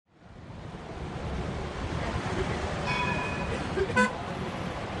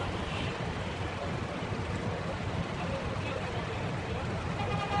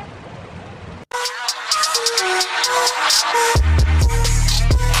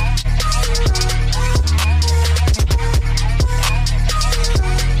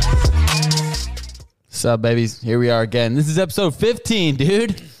What's up, babies? Here we are again. This is episode 15,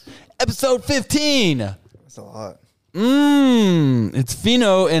 dude. Episode 15. That's a lot. It's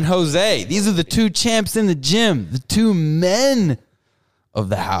Fino and Jose. These are the two champs in the gym. The two men of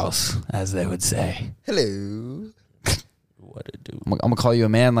the house, as they would say. Hello. What it do? I'm going to call you a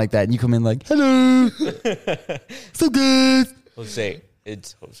man like that, and you come in like, hello. So good. Jose.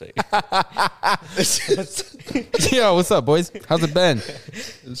 It's Jose. Yo, what's up, boys? How's it been?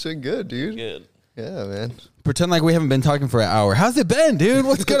 It's been good, dude. Good. Yeah, man. Pretend like we haven't been talking for an hour. How's it been, dude?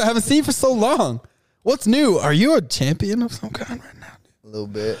 What's good? I haven't seen you for so long. What's new? Are you a champion of some kind right now? A little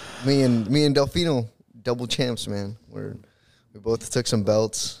bit. Me and Delfino, double champs, man. We both took some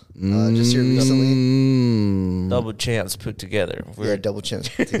belts just here recently. Double champs put together. Yeah, double champs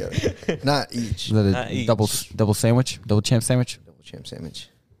put together. Not each. Is that a Not each. double sandwich? Double champ sandwich? Double champ sandwich.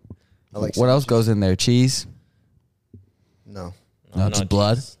 I like What else sandwiches. goes in there? Cheese? No, No, just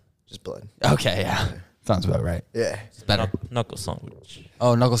blood? just blood. Okay, yeah. Sounds about right. Yeah. It's better. Knuckle sandwich.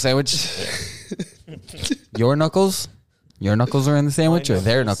 Oh, knuckle sandwich? Your knuckles? Your knuckles are in the sandwich, or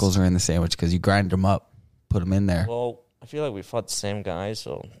their knuckles are in the sandwich because you grind them up, put them in there? Well, I feel like we fought the same guy,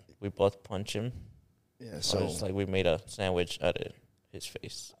 so we both punch him. Yeah, So so it's like we made a sandwich out of his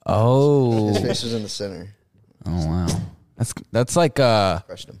face. Oh. his face was in the center. Oh, wow. That's like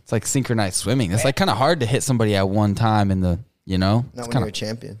Crushed him. it's like synchronized swimming. It's like kind of hard to hit somebody at one time in the, you know? Not It's when you're a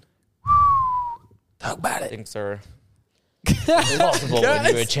champion. talk about it. Things are impossible when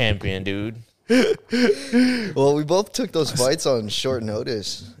you're a champion, dude. Well, we both took those fights on short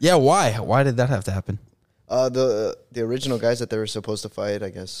notice. Yeah, why? Why did that have to happen? The original guys that they were supposed to fight, I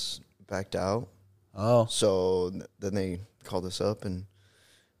guess, backed out. Oh. So then they called us up, and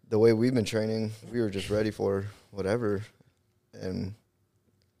the way we've been training, we were just ready for whatever. And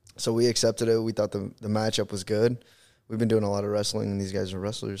so we accepted it. We thought the matchup was good. We've been doing a lot of wrestling, and these guys are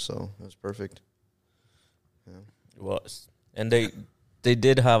wrestlers, so it was perfect. Yeah. It was. And they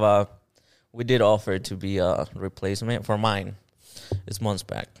did have we did offer to be a replacement for mine. It's months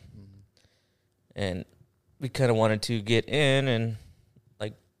back. And we kind of wanted to get in and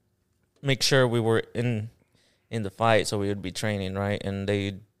like make sure we were in the fight so we would be training, right? And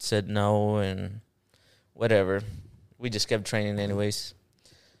they said no and whatever. We just kept training anyways.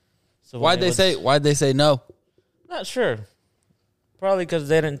 So Why'd they say no? Not sure. Probably because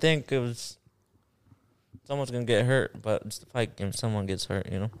they didn't think it was someone's gonna get hurt, but it's the fight game. Someone gets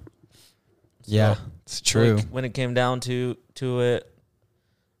hurt, you know. Yeah, So, it's true. when it came down to it,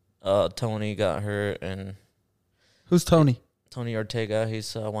 Tony got hurt, and Who's Tony? Tony Ortega.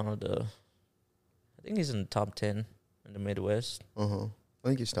 He's one of the. I think he's in the top 10 in the Midwest. I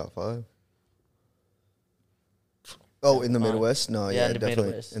think he's top 5. Oh, in the Midwest? No, Yeah, yeah, in the definitely.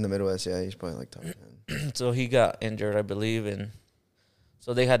 Midwest. In the Midwest, yeah, he's probably like top 10. So he got injured, I believe, and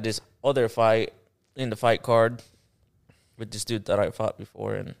so they had this other fight in the fight card with this dude that I fought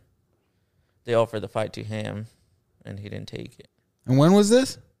before, and they offered the fight to him, and he didn't take it. And when was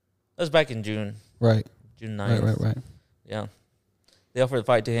this? That was back in June. Right. June 9th. Right. Yeah. They offered the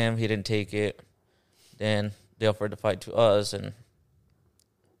fight to him. He didn't take it. Then they offered the fight to us, and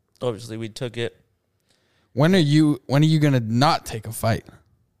obviously we took it. When are you gonna not take a fight?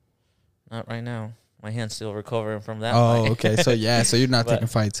 Not right now. My hand's still recovering from that Oh, fight. okay. So yeah, so you're not But- taking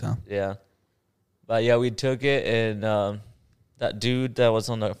fights, huh? Yeah. But yeah, we took it, and that dude that was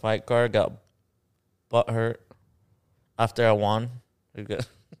on the fight card got butt hurt after I won.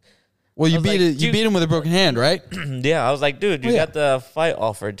 Well, you I was beat like, it. You dude- beat him with a broken hand, right? Yeah, I was like, dude, you Oh, yeah. got the fight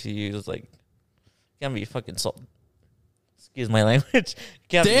offered to you. It was like, you can't be fucking salty. Excuse my language. You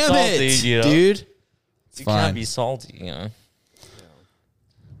can't be Damn salty, it, you know? dude. It's You fine. can't be salty, you know?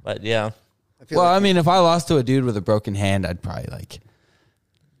 But yeah. I feel Well, like I mean, if I lost to a dude with a broken hand,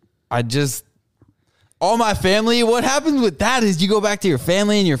 all my family, what happens with that is you go back to your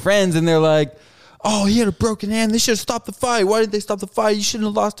family and your friends and they're like, oh, he had a broken hand. They should have stopped the fight. Why didn't they stop the fight? You shouldn't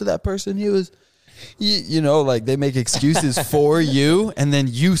have lost to that person. He was, you know, like they make excuses for you and then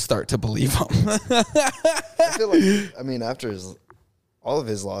you start to believe them. I feel like, I mean, after all of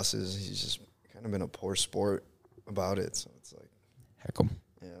his losses, he's just kind of been a poor sport about it. So it's like,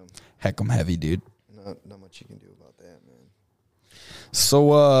 Heck 'em heavy, dude. not much you can do about that, man.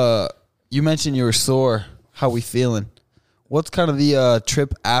 So, you mentioned you were sore. How we feeling? What's kind of the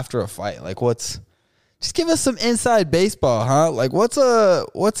trip after a fight? Like, just give us some inside baseball, huh? Like, what's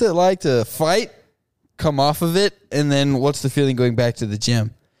it like to fight, come off of it, and then what's the feeling going back to the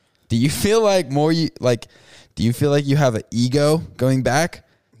gym? Do you feel like do you feel like you have an ego going back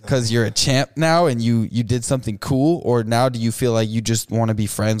because you're a champ now and you did something cool, or now do you feel like you just want to be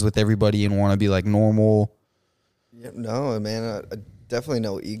friends with everybody and want to be like normal? Yeah, no, man, I definitely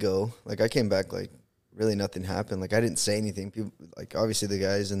no ego. Like I came back like really nothing happened. Like, I didn't say anything. People, like, obviously the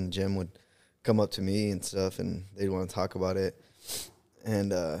guys in the gym would come up to me and stuff, and they'd want to talk about it.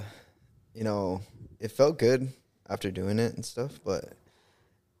 And, you know, it felt good after doing it and stuff, but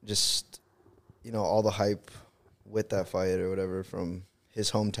just, you know, all the hype with that fight or whatever from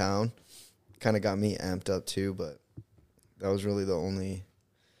his hometown kind of got me amped up too. But that was really the only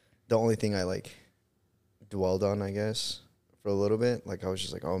thing I, like, dwelled on, I guess, for a little bit. Like, I was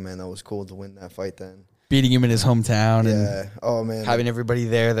just like, oh, man, that was cool to win that fight then. Beating him in his hometown. Yeah. And oh, man. having everybody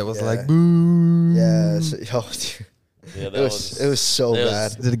there that was like, boo. Yeah. So, oh, dude. Yeah, It was so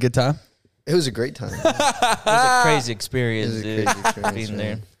bad. Is it a good time? It was a great time. It was a crazy experience, It was a dude. crazy experience, Being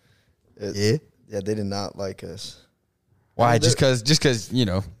there. man. Yeah, they did not like us. Why? And Just because, you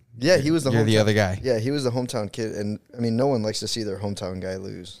know. Yeah, he was the You're the other guy. Yeah, he was the hometown kid, and I mean, no one likes to see their hometown guy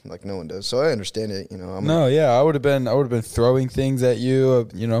lose. Like, no one does. So I understand it. You know, I would have been throwing things at you.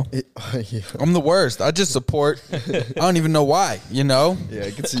 You know, yeah. I'm the worst. I just support. I don't even know why. You know. Yeah,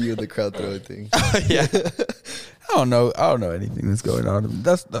 I can see you in the crowd throwing things. Yeah. I don't know anything that's going on.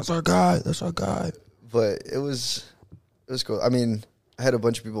 That's our guy. That's our guy. But it was cool. I mean, I had a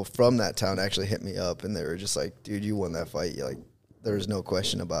bunch of people from that town actually hit me up, and they were just like, "Dude, you won that fight." Like, there was no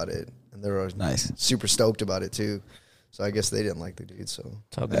question about it, and they were Nice. super stoked about it too. So I guess they didn't like the dude. So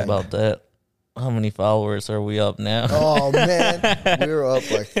Talking about that, how many followers are we up now? oh man, we were up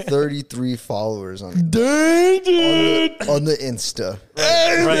like 33 followers on Dude. on the Insta.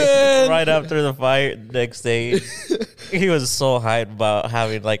 right after the fight, next day, he was so hyped about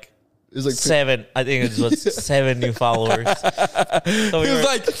having like It was like 7. I think it was 7 new followers. So He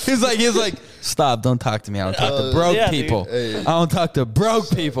was like, stop! Don't talk to me. I don't talk to broke yeah, people. dude. Hey. I don't talk to broke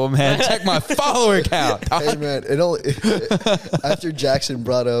people, man. Check my follower count. Hey man, it only after Jackson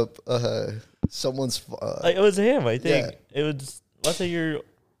brought up someone's. it was him. I think Yeah. it was. Was it your?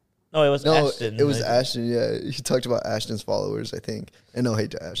 No, it was No, Ashton. it was I think. Ashton. Yeah, he talked about Ashton's followers, I think, and no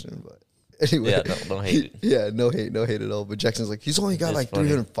hate to Ashton, but anyway, Yeah, no hate. Yeah, no hate at all. But Jackson's like, he's only got It's like funny.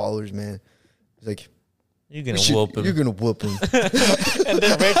 300 followers, man. He's like, You're gonna whoop him. You're gonna whoop him. And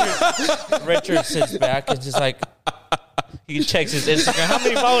then Richard sits back and just like he checks his Instagram. How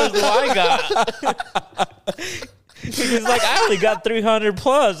many followers do I got? He's like, I only got 300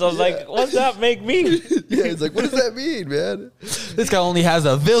 plus. I was like, what's that make me? Yeah, he's like, what does that mean, man? This guy only has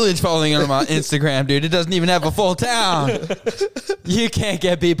a village following him on Instagram, dude. It doesn't even have a full town. You can't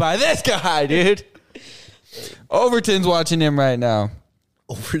get beat by this guy, dude. Overton's watching him right now.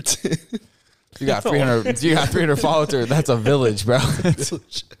 Overton. You got 300. You got 300 followers. That's a village, bro.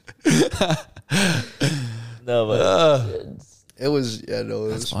 No, but It was it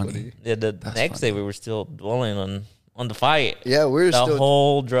was funny. funny. yeah, the next day we were still dwelling on the fight. Yeah, we were The still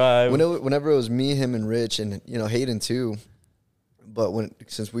whole drive. whenever it was me, him, and Rich, and you know Hayden too. But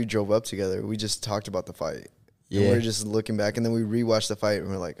since we drove up together, we just talked about the fight. And we were just looking back, and then we rewatched the fight, and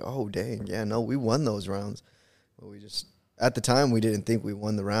we're like, "Oh dang, yeah, no, we won those rounds." But we just at the time we didn't think we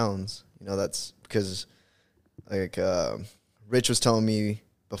won the rounds. You know, that's because like Rich was telling me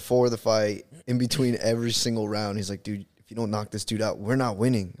before the fight, in between every single round, he's like, "Dude, if you don't knock this dude out, we're not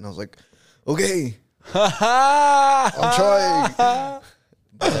winning." And I was like, "Okay, I'm trying." Yeah,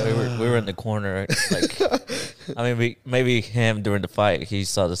 we were in the corner. Like, I mean, maybe him during the fight, he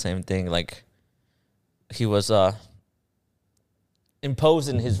saw the same thing. Like, he was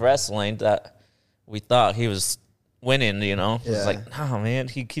imposing his wrestling that we thought he was winning. You know, Yeah. it's like, nah, man,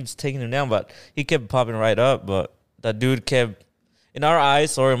 he keeps taking him down, but he kept popping right up. But that dude kept, in our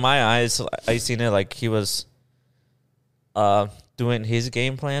eyes or in my eyes, I seen it like he was doing his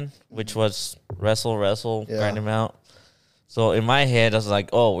game plan, which was wrestle, Yeah. grind him out. So in my head, I was like,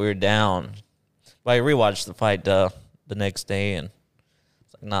 "Oh, we're down." But I rewatched the fight the next day, and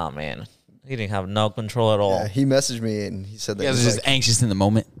it's like, "Nah, man, he didn't have no control at all." Yeah, he messaged me and he said that You guys he's are just like, anxious in the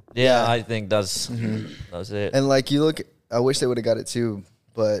moment. Yeah, Yeah. I think that's it. and like you look, I wish they would have got it too,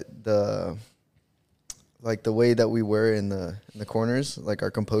 but the way that we were in the corners, like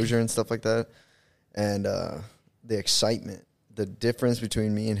our composure and stuff like that, and the excitement, the difference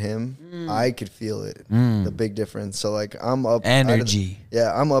between me and him, I could feel it, the big difference. So like I'm up, Energy.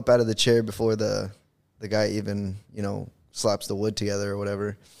 I'm up out of the chair before the guy even slaps the wood together or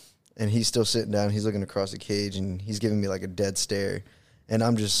whatever, and he's still sitting down. He's looking across the cage and he's giving me like a dead stare, and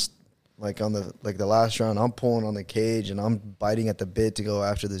I'm just like on the last round, I'm pulling on the cage and I'm biting at the bit to go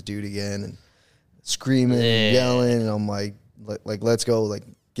after this dude again and screaming and yelling, and I'm like let's go, like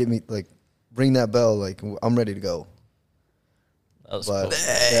get me, like ring that bell, like I'm ready to go. That was But cool.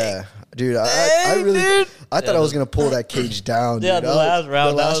 yeah, dude, I really I thought I was gonna pull that cage down. Yeah, dude. the last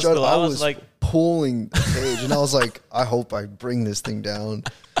round, that was cool. I I was was like pulling the cage, and I was like, I hope I bring this thing down.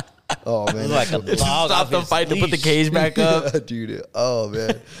 Oh man, Like a log Stop off the his fight to put the leash. cage back up. dude. Oh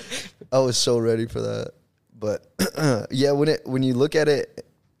man, I was so ready for that. But yeah, when you look at it,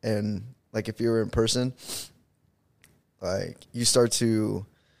 and like if you were in person, like you start to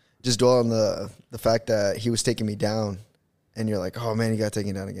just dwell on the fact that he was taking me down, and you're like, oh man, he got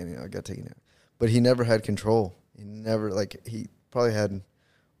taken down again. You know, I got taken down, but he never had control. He probably had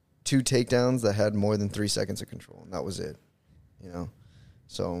 2 takedowns that had more than 3 seconds of control, and that was it. You know,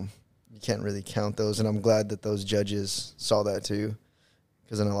 so you can't really count those, and I'm glad that those judges saw that too,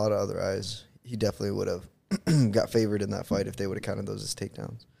 because in a lot of other eyes, he definitely would have got favored in that fight if they would have counted those as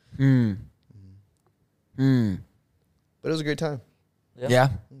takedowns. But it was a great time. Yeah.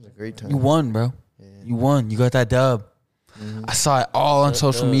 It was a great time. You won, bro. Yeah. You won. You got that dub. I saw it all on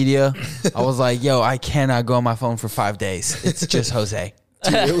social media. I was like, yo, I cannot go on my phone for 5 days. It's just Jose.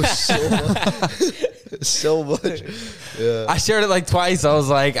 Dude, it was so much. So much. Yeah. I shared it like twice. I was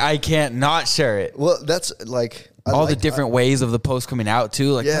like, I can't not share it. Well, that's like All the different ways of the post coming out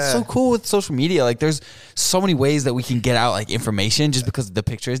too. Like that's so cool with social media. Like there's so many ways that we can get out like information just because the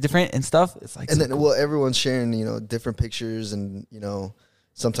picture is different and stuff. It's like, and so then cool. everyone's sharing, different pictures, and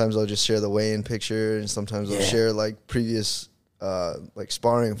sometimes I'll just share the weigh-in picture, and sometimes I'll share like previous like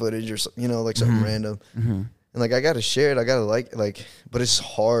sparring footage or like something random. And like I gotta share it, I gotta like, but it's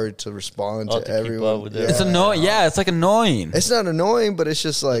hard to respond to everyone. It's annoying. Yeah, it's like annoying. It's not annoying, but it's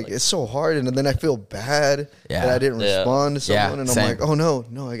just like it's so hard, and then I feel bad that I didn't respond to someone, and I'm like, oh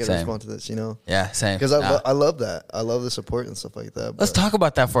no, I gotta respond to this, Yeah, same. Because I love that. I love the support and stuff like that. Let's talk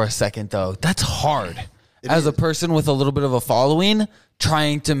about that for a second, though. That's hard. As a person with a little bit of a following,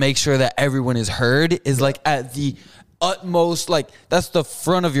 trying to make sure that everyone is heard is like at the utmost, like that's the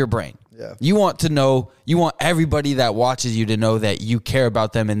front of your brain. Yeah. You want everybody that watches you to know that you care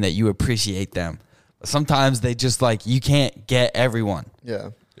about them and that you appreciate them. But sometimes they just like, you can't get everyone. Yeah.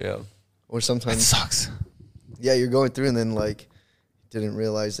 Yeah. Or sometimes It sucks. Yeah, you're going through and then like didn't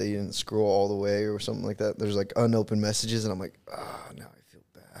realize that you didn't scroll all the way or something like that. There's like unopened messages, and I'm like, now I feel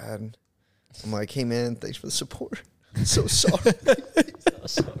bad. I'm like, hey man, thanks for the support. I'm so sorry. So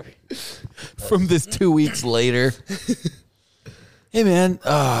sorry. From this 2 weeks later. Hey man,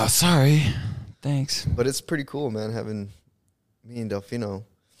 sorry. Thanks. But it's pretty cool, man, having me and Delfino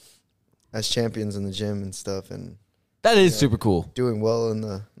as champions in the gym and stuff, and That is super cool. doing well in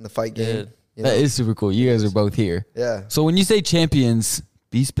the fight game. That is super cool. You guys are both here. Yeah. So when you say champions,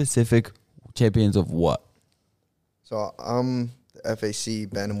 be specific. Champions of what? So I'm the FAC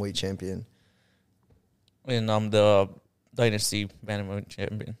bantamweight champion. And I'm the Dynasty Bantamweight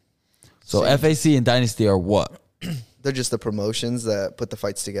champion. So FAC and Dynasty are what? They're just the promotions that put the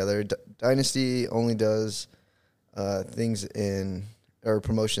fights together. Dynasty only does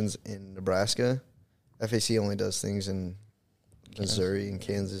promotions in Nebraska. FAC only does things in Missouri and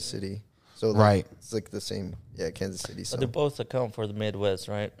Kansas City. So Right. It's like the same. Yeah, Kansas City. So But they both account for the Midwest,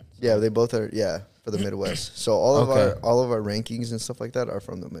 right? yeah, they both are. Yeah, for the Midwest. So all of our rankings and stuff like that are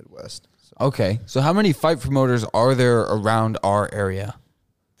from the Midwest. So. Okay. So how many fight promoters are there around our area?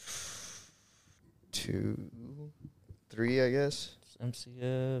 2, 3, I guess.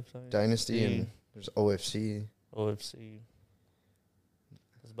 MCF, Dynasty and there's OFC. OFC.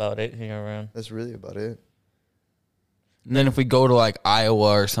 That's about it here around. That's really about it. And then if we go to like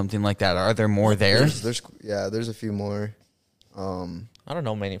Iowa or something like that, are there more there? There's a few more. I don't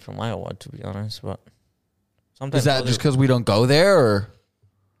know many from Iowa, to be honest, but sometimes Is that just because we don't go there, or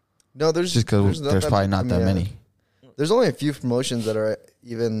no? There's just because there's probably not that many? There's only a few promotions that are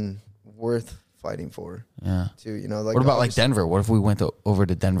even worth fighting for. Yeah. Too, like what about like Denver? What if we went over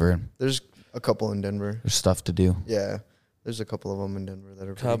to Denver? And there's a couple in Denver. there's stuff to do. Yeah, there's a couple of them in Denver that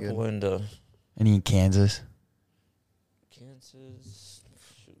are pretty couple good. in Any in Kansas? Kansas.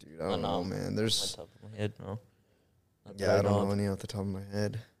 Dude, I don't know, man. There's top of my head, no. I don't know any off the top of my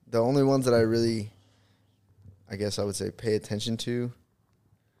head. The only ones that I really, I guess I would say, pay attention to.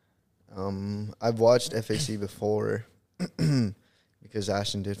 I've watched FAC before because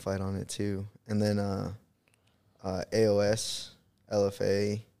Ashton did fight on it too, and then AOS,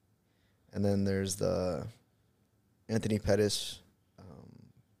 LFA, and then there's the Anthony Pettis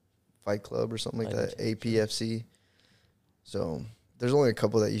Fight Club or something like that, APFC. So there's only a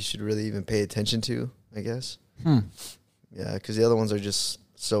couple that you should really even pay attention to, I guess. Yeah, because the other ones are just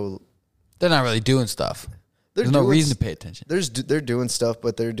so... They're not really doing stuff. There's no reason to pay attention. They're doing stuff,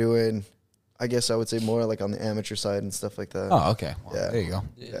 but they're doing, I guess I would say, more like on the amateur side and stuff like that. Oh, okay. Well, Yeah. There you go.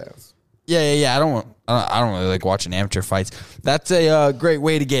 Yeah. Yeah. I don't really like watching amateur fights. That's a great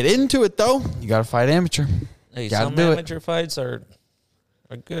way to get into it, though. You got to fight amateur. Hey, Gotta some do it. amateur fights are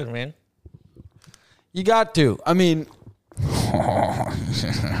good, man. You got to. I mean,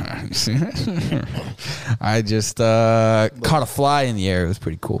 I just caught a fly in the air. It was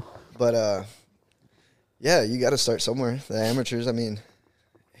pretty cool. But yeah, you got to start somewhere. The amateurs. I mean,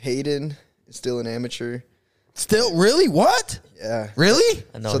 Hayden is still an amateur. Still, really? What? Yeah. Really?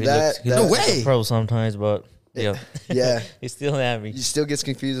 I know So he that- looks, he no looks like way. a pro sometimes, but yeah, Yeah. he's still at me. He still gets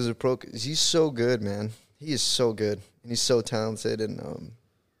confused as a pro. 'Cause he's so good, man. He is so good, and he's so talented, and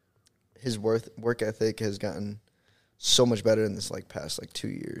his work ethic has gotten so much better in this past 2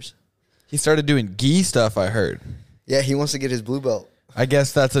 years. He started doing gi stuff, I heard. Yeah, he wants to get his blue belt. I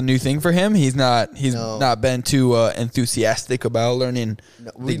guess that's a new thing for him. He's not No. not been too enthusiastic about learning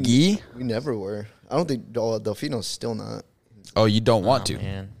No, the gi. We never were. I don't think Delfino's still not. Oh, you don't want to.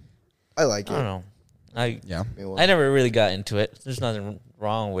 Man. I like it. I don't know. Yeah. I mean, well, I never really got into it. There's nothing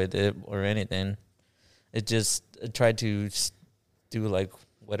wrong with it or anything. It just I try to do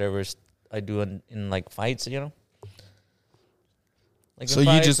whatever I do in fights, you know. Like So in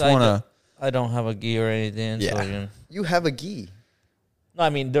you fights, just want to I don't have a gi or anything. Yeah. So, you know. you have a gi. No, I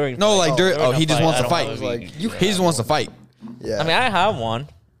mean during. No, like during. during Oh, a he just wants I to don't fight. have a Like, gi. you He just wants to fight. Yeah. I mean, I have one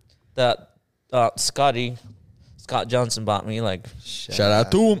that Scott Johnson bought me Shout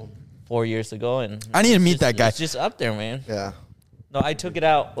out to him. 4 years ago, and I need to it's meet just- that guy. It's just up there, man. Yeah. No, I took it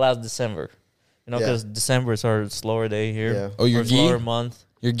out last December. You know, Yeah. because December is our slower day here. Yeah. Oh, your Or gi? slower month.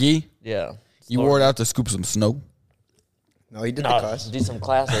 Your gi? Yeah. You wore it out to scoop some snow. No, he did the No, class. do some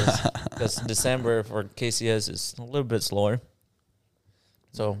classes because December for KCS is a little bit slower.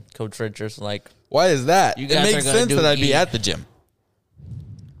 So Coach Richards Why is that? You It guys makes are gonna sense do that I'd be gi. at the gym.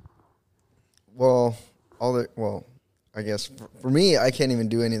 Well, I guess for me, I can't even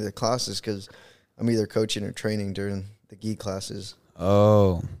do any of the classes because I'm either coaching or training during the gi classes.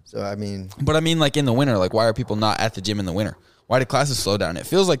 Oh. So I mean, But I mean, in the winter, why are people not at the gym in the winter? Why do classes slow down? It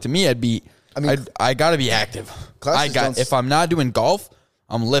feels like to me, I got to be active. Classes If I'm not doing golf,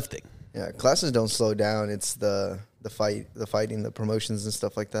 I'm lifting. yeah, classes don't slow down. It's the fighting, the promotions and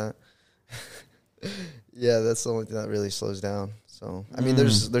stuff like that. Yeah, that's the only thing that really slows down. So I mean,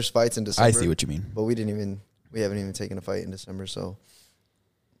 there's fights in December. I see what you mean. But we haven't even taken a fight in December. So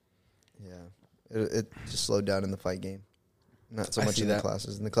yeah, it just slowed down in the fight game. Not so I much see in the that.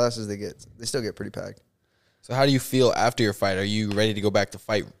 classes. In the classes, they still get pretty packed. So how do you feel after your fight? Are you ready to go back to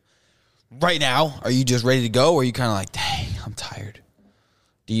fight right now? Are you just ready to go? Or are you kind of like, dang, I'm tired?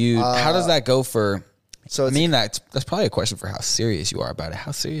 How does that go for, So I mean, that's probably a question for how serious you are about it.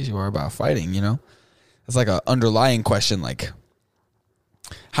 How serious you are about fighting, you know? It's like an underlying question.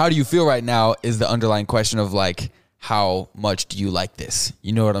 How do you feel right now is the underlying question of how much do you like this?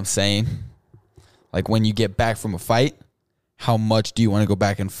 You know what I'm saying? When you get back from a fight, how much do you want to go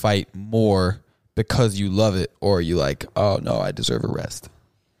back and fight more because you love it, or are you oh no, I deserve a rest?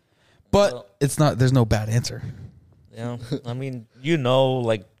 But Well- it's not. There's no bad answer. Yeah, I mean,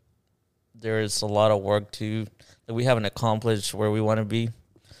 there's a lot of work that we haven't accomplished where we want to be.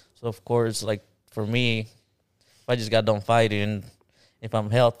 So of course, for me, if I just got done fighting, if I'm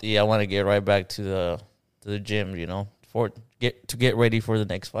healthy, I want to get right back to the gym, you know, to get ready for the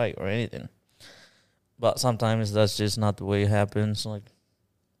next fight or anything. But sometimes that's just not the way it happens. Like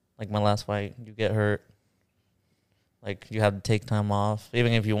my last fight, you get hurt. You have to take time off,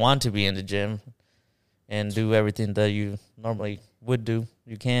 even if you want to be in the gym and do everything that you normally would do.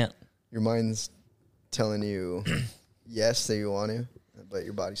 You can't. Your mind's telling you yes that you want to, but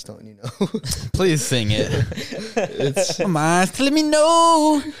your body's telling you no. Please sing it. My mind's telling me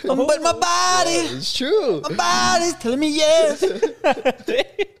no, but my body, It's true. my body's telling me yes.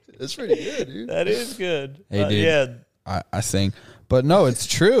 It's pretty good, dude. That is good. Hey, dude. Yeah. I sing, but no, it's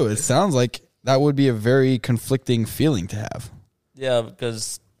true. It sounds like that would be a very conflicting feeling to have. Yeah,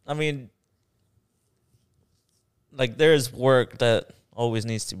 because, I mean, there's work that always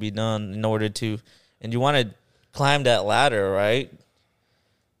needs to be done in order to, and you want to climb that ladder, right?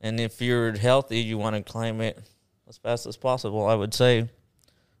 And if you're healthy, you want to climb it as fast as possible, I would say.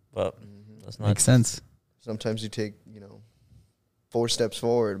 But that's not. Makes sense. Sometimes you take, 4 steps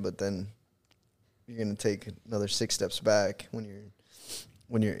forward, but then you're gonna take another 6 steps back when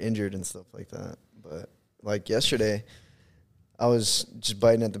you're injured and stuff like that. But yesterday, I was just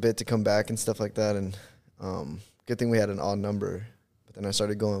biting at the bit to come back and stuff like that, and good thing we had an odd number. But then I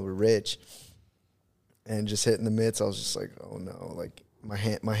started going with Rich, and just hitting the mitts. I was just like, oh no, my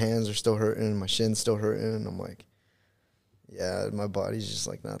hands are still hurting, my shin's still hurting, and I'm like, yeah, my body's just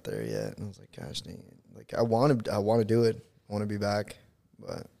not there yet. And I was like, gosh dang it, I want to do it. I want to be back,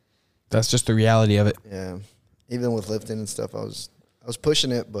 but That's just the reality of it. yeah, even with lifting and stuff, I was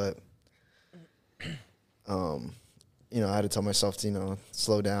pushing it, but I had to tell myself to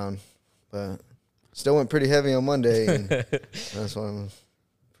slow down. But still went pretty heavy on Monday, and that's why I'm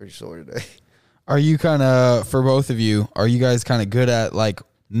pretty sore today. Are you kind of, for both of you, are you guys kind of good at like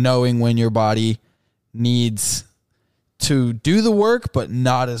knowing when your body needs to do the work, but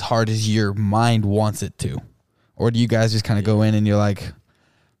not as hard as your mind wants it to? Or do you guys just kind of go in and you're like,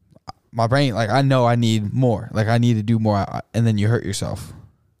 my brain, like, I know I need more. Like, I need to do more. And then you hurt yourself.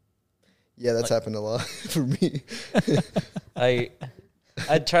 Yeah, that's happened a lot for me. I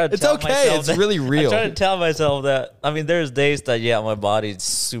try to It's tell okay. myself It's that, really real. I try to tell myself that, I mean, there's days that, yeah, my body's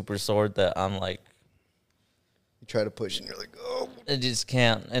super sore that I'm like, You try to push, and you're like, oh. I just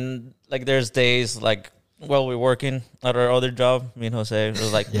can't. And like, there's days like, while we're working at our other job, me and Jose, it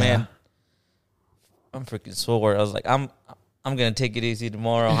was like, Yeah. man, I'm freaking sore. I was like, I'm gonna take it easy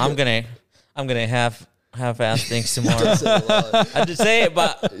tomorrow. I'm gonna half-ass things tomorrow. I just say it,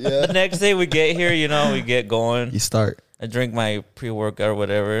 but the next day we get here, we get going. You start. I drink my pre-workout or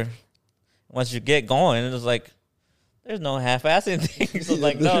whatever. Once you get going, it's like, there's no half-assing things. I was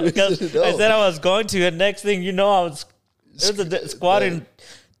like, no, because I said I was going to, and next thing you know, I was squatting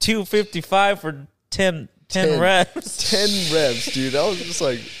 255 for 10 reps. 10 reps, dude. I was just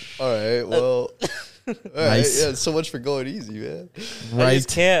like, all right, well, all right. Nice. Yeah, so much for going easy, man. I just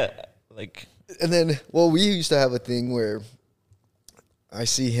can't, like. And then, well, we used to have a thing where I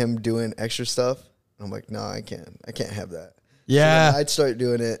see him doing extra stuff. And I'm like, no, I can't have that. Yeah. So then I'd start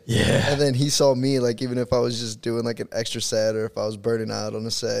doing it. Yeah. And then he saw me, like, even if I was just doing like an extra set or if I was burning out on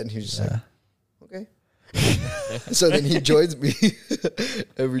a set, and he was just like, okay. So then he joins me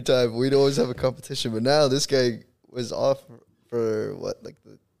every time. We'd always have a competition. But now this guy was off for what, like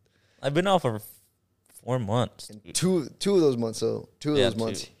I've been off for 4 months. two of those months. So two of those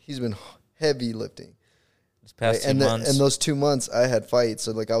months, he's been heavy lifting. This past 2 months. And those 2 months, I had fights.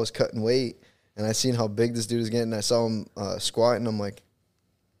 So like I was cutting weight, and I seen how big this dude is getting. I saw him squat, and I'm like,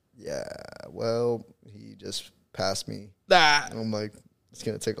 yeah, well, he just passed me. And I'm like, it's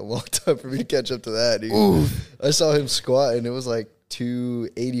gonna take a long time for me to catch up to that, dude. Ooh. I saw him squat, and it was like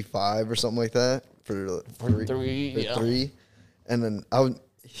 285 or something like that for three. And then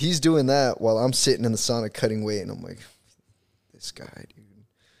he's doing that while I'm sitting in the sauna cutting weight, and I'm like, this guy, dude,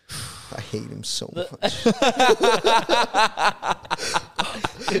 I hate him so much.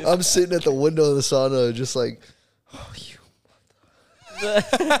 I'm sitting at the window of the sauna, just like, oh, you.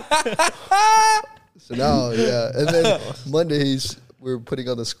 So now, yeah, and then Mondays we're putting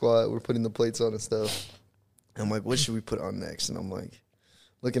on the squat, we're putting the plates on and stuff. I'm like, what should we put on next? And I'm like,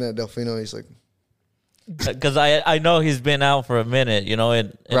 looking at Delfino, he's like, because I know he's been out for a minute,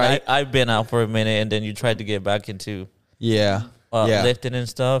 and Right. I've been out for a minute, and then you tried to get back into lifting and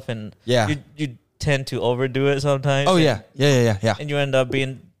stuff, and you tend to overdo it sometimes. Oh, yeah. Yeah. And you end up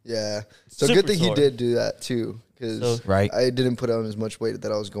being yeah. So super good thing sore. he did do that too, because Right. I didn't put on as much weight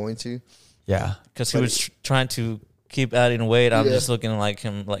that I was going to. Yeah. Because he was trying to keep adding weight. I'm just looking like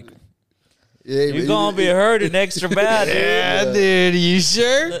him, like, Yeah, you're going to be hurting extra bad, dude. Yeah, dude. You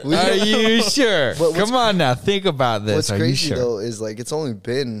sure? Are you sure? Come on now. Think about this. What's Are you crazy sure? though is like it's only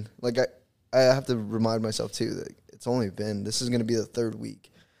been like I have to remind myself too that it's only been, this is going to be the 3rd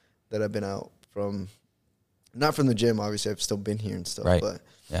week that I've been out from, not from the gym. Obviously, I've still been here and stuff, Right. but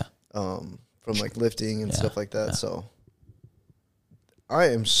Yeah. from like lifting and stuff like that. Yeah. So I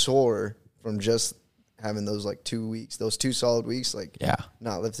am sore from just having those like 2 weeks, those 2 solid weeks, like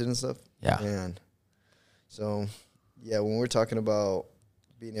not lifted and stuff. Yeah. Man. So yeah, when we're talking about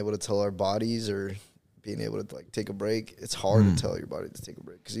being able to tell our bodies or being able to like take a break, it's hard to tell your body to take a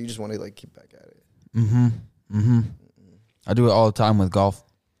break because you just want to like keep back at it. I do it all the time with golf.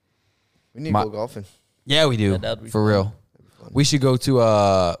 We need to go golfing. Yeah, we do. that'd be For fun. real. We should go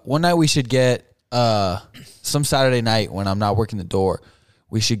to one night. We should get some Saturday night when I'm not working the door.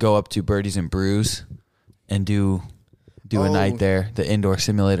 We should go up to Birdies and Brews and do a night there, the indoor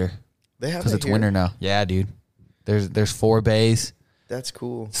simulator. They have because that it's here? winter now. Yeah, dude. There's 4 bays. That's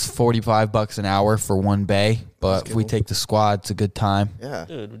cool. It's $45 an hour for 1 bay, but if we cool. take the squad, it's a good time. Yeah.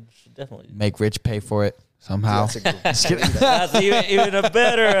 Dude, we should definitely. Make Rich pay for it somehow. That's a good That's even a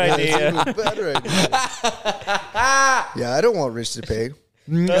better idea. Even better idea. Yeah, I don't want Rich to pay.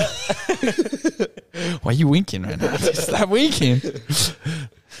 Why are you winking right now? Stop winking.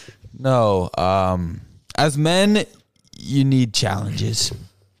 No. As men, you need challenges.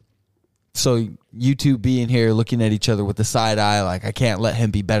 So you two being here looking at each other with the side eye like, I can't let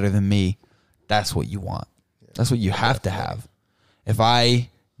him be better than me. That's what you want. That's what you have to have. If I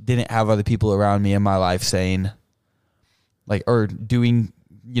didn't have other people around me in my life saying, like, or doing,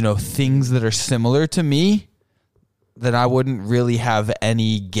 things that are similar to me, then I wouldn't really have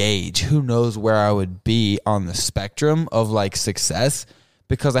any gauge. Who knows where I would be on the spectrum of like success,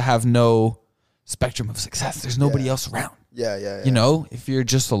 because I have no spectrum of success. There's nobody else around. Yeah. You know, if you're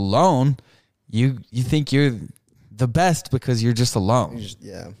just alone, you think you're the best because you're just alone.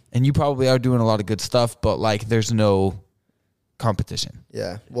 And you probably are doing a lot of good stuff, but like there's no competition.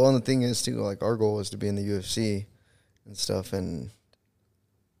 Yeah. Well, and the thing is too, like our goal is to be in the UFC and stuff, and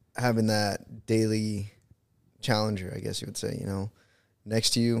having that daily challenger, I guess you would say, you know,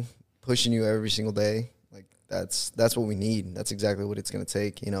 next to you, pushing you every single day. Like that's what we need. That's exactly what it's going to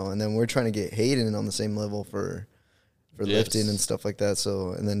take, you know. And then we're trying to get Hayden on the same level for lifting and stuff like that.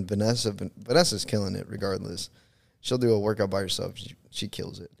 So, and then Vanessa's killing it regardless. She'll do a workout by herself. She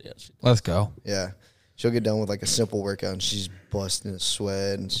kills it. Yeah. Let's go. Yeah. She'll get done with like a simple workout and she's busting a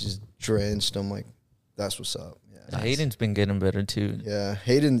sweat and she's drenched. I'm like, that's what's up. Yeah. Nice. Hayden's been getting better too. Yeah.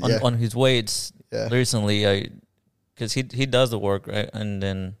 Hayden on his weights recently, because he does the work, right? And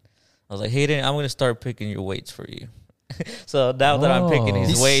then I was like, Hayden, I'm going to start picking your weights for you. So now that I'm picking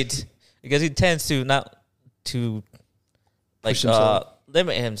his weights, because he tends to not to like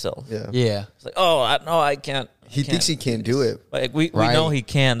limit himself. Yeah. It's like, oh, I can't. He thinks he can't do it. Like we know he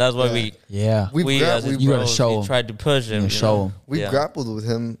can. That's why we you gotta show him. Tried to push him. Show him. We grappled with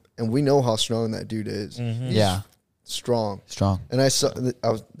him, and we know how strong that dude is. Mm-hmm. He's strong. And I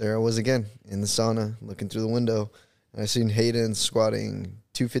was again in the sauna looking through the window, and I seen Hayden squatting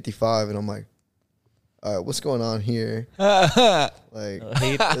 255, and I'm like, all right, what's going on here? like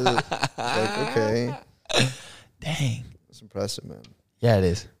okay, dang, that's impressive, man. Yeah, it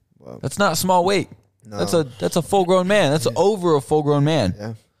is. Wow. That's not a small weight. No. That's a full grown man. That's over a full grown man.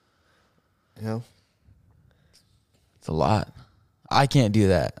 Yeah. You know? It's a lot. I can't do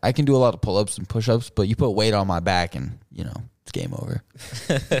that. I can do a lot of pull ups and push ups, but you put weight on my back and, you know, it's game over.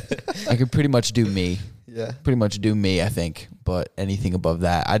 I could pretty much do me. Yeah. Pretty much do me, I think. But anything above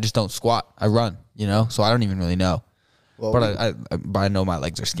that, I just don't squat. I run, you know? So I don't even really know. Well, but I know my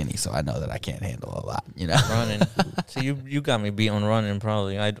legs are skinny, so I know that I can't handle a lot, you know? Running. So you got me beat on running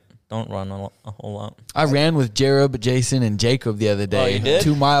probably. I don't run a whole lot. I ran with Jared, Jason, and Jacob the other day. Oh, you did?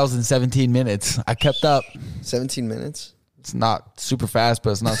 2 miles in 17 minutes. I kept up. 17 minutes? It's not super fast,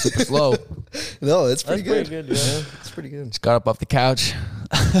 but it's not super slow. No, it's pretty good. Pretty good, yeah. It's pretty good. Just got up off the couch.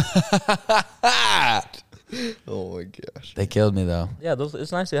 Oh, my gosh. They killed me, though. Yeah,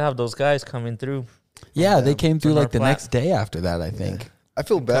 it's nice to have those guys coming through. Yeah, they came through like the next day after that, I think. Yeah. I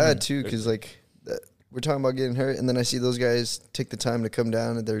feel bad, too, because, like, we're talking about getting hurt, and then I see those guys take the time to come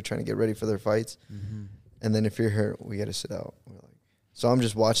down, and they're trying to get ready for their fights. Mm-hmm. And then if you're hurt, we got to sit out. So I'm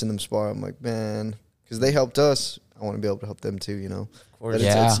just watching them spar. I'm like, man, because they helped us. I want to be able to help them, too, you know. Of course.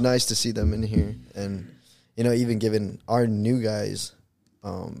 It's nice to see them in here. And, you know, even giving our new guys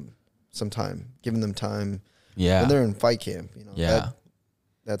some time, giving them time when they're in fight camp, you know.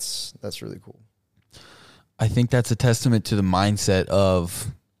 That's really cool. I think that's a testament to the mindset of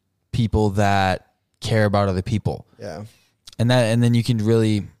people that care about other people. Yeah. And then you can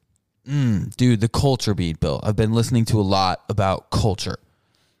really, dude, the culture being built. I've been listening to a lot about culture.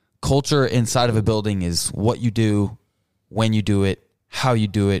 Culture inside of a building is what you do, when you do it, how you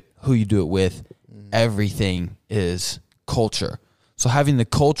do it, who you do it with. Everything is culture. So having the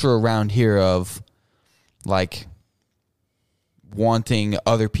culture around here of like wanting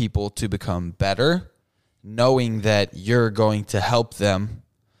other people to become better, knowing that you're going to help them,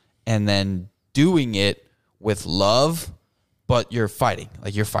 and then doing it with love, but you're fighting.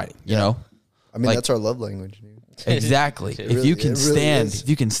 Like you're fighting, you know? I mean, that's our love language, dude. Exactly. If you can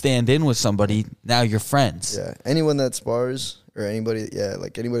stand in with somebody, now you're friends. Yeah. Anyone that spars or anybody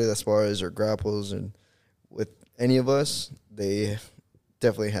that spars or grapples and with any of us, they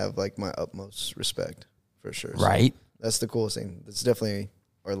definitely have like my utmost respect for sure. Right. So that's the coolest thing. That's definitely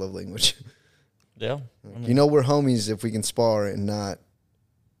our love language. Yeah. You know, we're homies if we can spar and not,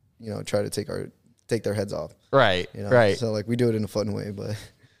 you know, try to take their heads off. Right. You know? Right. So like we do it in a fun way, but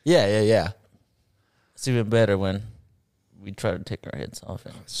yeah. It's even better when we try to take our heads off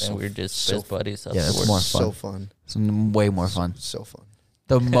and we're just best buddies. Yeah, it's more fun. So fun. It's way more fun. So fun.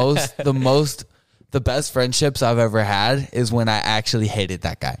 The best friendships I've ever had is when I actually hated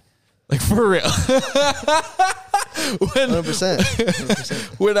that guy. Like for real.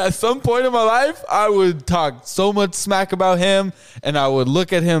 100%. When at some point in my life, I would talk so much smack about him and I would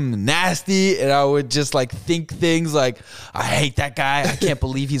look at him nasty and I would just like think things like, I hate that guy. I can't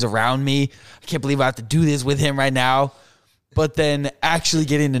believe he's around me. I can't believe I have to do this with him right now. But then actually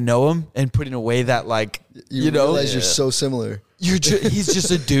getting to know him and putting away that like, you know, realize you're so similar. He's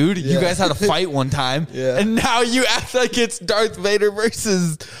just a dude. You guys had a fight one time, and now you act like it's Darth Vader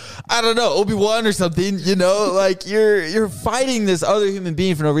versus, I don't know, Obi-Wan or something. You know, like you're fighting this other human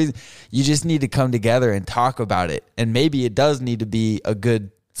being for no reason. You just need to come together and talk about it. And maybe it does need to be a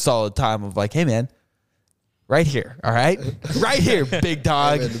good solid time of like, hey man, right here, all right, right here, big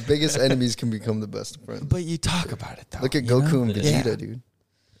dog. Hey, man, the biggest enemies can become the best of friends. But you talk about it though. Look at you Goku know? and Vegeta, dude.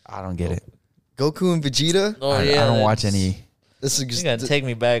 I don't get it. Goku and Vegeta. Oh I don't watch any. This is You just gotta take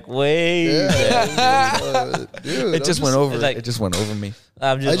me back way. yeah, dude. It just went over. like- It just went over me.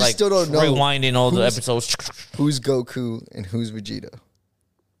 I'm just, I just like still don't know rewinding all the who's- episodes. Who's Goku and who's Vegeta?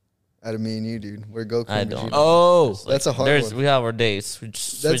 Out of me and you, dude. We're Goku I and don't. Vegeta. Oh, That's a hard one. We have our days. We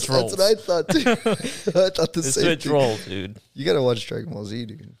just That's switch roles. what I thought too. I thought the Just same switch thing. roles, dude. You gotta watch Dragon Ball Z,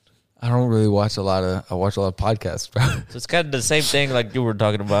 dude. I don't really watch a lot of. I watch a lot of podcasts, bro. So it's kind of the same thing like you were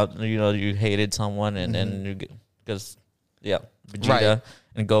talking about. You know, you hated someone, and then you get because Vegeta Right.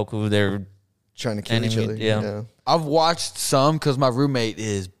 and Goku, they're Trying to kill each Enemy, other. yeah. I've watched some because my roommate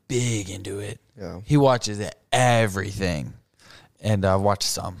is big into it. Yeah. He watches everything, and I've watched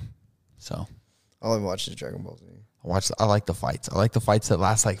some. So All I watched is Dragon Ball Z. I like the fights. I like the fights that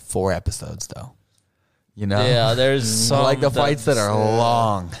last like 4 episodes, though. You know, yeah. There's some I like the fights that are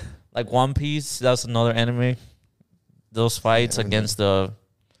long. like One Piece. That's another anime. Those fights against the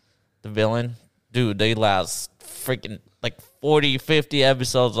villain, dude, they last freaking like 40, 50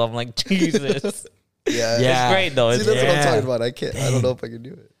 episodes. I'm like, Jesus. Yeah. Yeah. It's great though. See, It's that's what I'm Yeah. talking about. I can't. I don't know if I can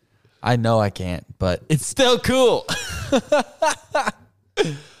do it. I know I can't, but it's still cool.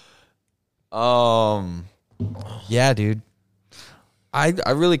 Yeah, dude.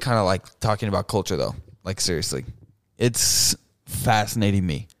 I really kind of like talking about culture though. Like seriously, it's fascinating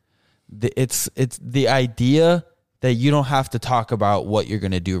me. It's the idea that you don't have to talk about what you're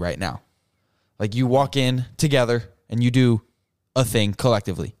gonna do right now. Like you walk in together and you do a thing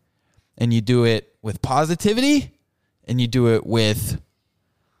collectively, and you do it with positivity, and you do it with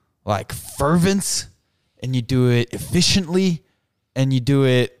like fervence, and you do it efficiently, and you do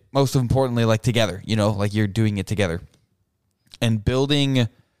it most importantly like together, you know, like you're doing it together. And building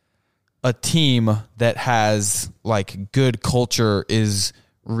a team that has like good culture is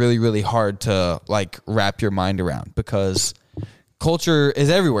really, really hard to like wrap your mind around, because culture is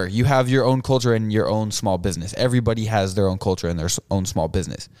everywhere. You have your own culture in your own small business. Everybody has their own culture in their own small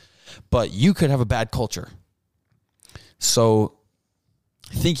business, but you could have a bad culture. So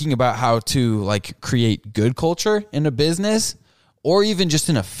thinking about how to like create good culture in a business, or even just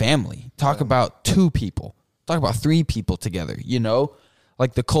in a family, talk about 2 people, talk about 3 people together, you know,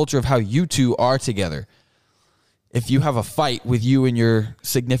 like the culture of how you 2 are together. If you have a fight with you and your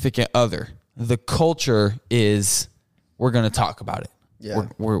significant other, the culture is we're going to talk about it. Yeah.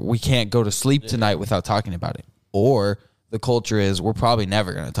 We can't go to sleep tonight without talking about it. Or the culture is we're probably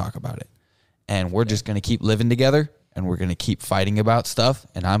never going to talk about it. And we're just going to keep living together, and we're going to keep fighting about stuff,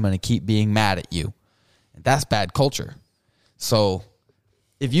 and I'm going to keep being mad at you. And that's bad culture. So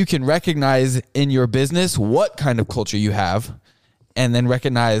if you can recognize in your business what kind of culture you have, and then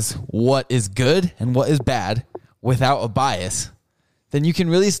recognize what is good and what is bad without a bias, then you can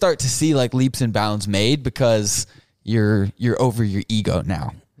really start to see like leaps and bounds made, because you're over your ego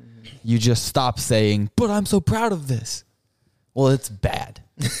now. You just stop saying, but I'm so proud of this. Well, it's bad.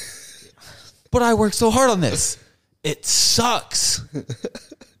 But I worked so hard on this. It sucks.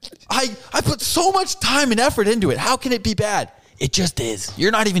 I put so much time and effort into it. How can it be bad? It just is.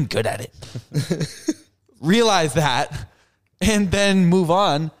 You're not even good at it. Realize that, and then move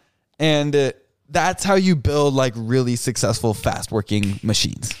on. And that's how you build like really successful, fast working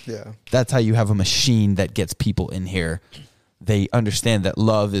machines. Yeah. That's how you have a machine that gets people in here. They understand that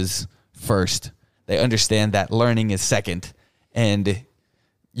love is first. They understand that learning is second. And,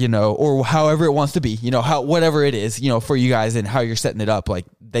 you know, or however it wants to be, you know, how, whatever it is, you know, for you guys and how you're setting it up, like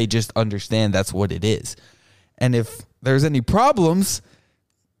they just understand that's what it is. And if there's any problems,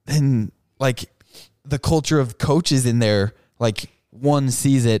 then like the culture of coaches in there, like one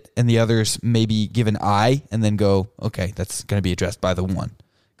sees it and the others maybe give an eye and then go, okay, that's going to be addressed by the one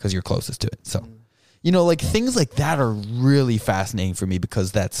because you're closest to it. So, you know, like things like that are really fascinating for me,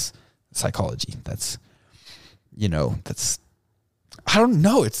 because that's psychology. That's, you know, that's, I don't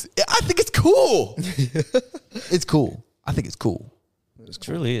know. I think it's cool. It's cool. I think it's cool, It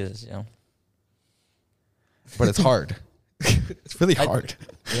truly is, yeah. but it's hard. It's really hard.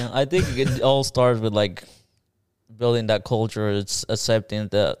 Yeah, I think it all starts with like building that culture. It's accepting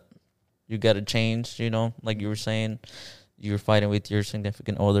that you got to change, you know, like you were saying, you're fighting with your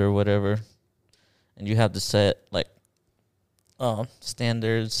significant other or whatever, and you have to set like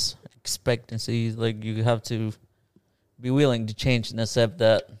standards, expectancies. Like you have to be willing to change and accept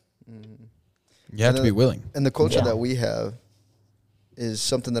that. You have to be willing. And the culture Yeah. that we have is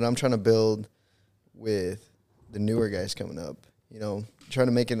something that I'm trying to build with the newer guys coming up. You know, trying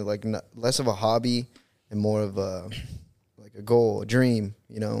to make it like less of a hobby and more of a like a goal, a dream,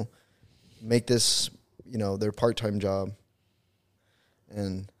 make this, their part-time job.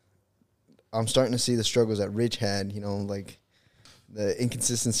 And I'm starting to see the struggles that Rich had, like the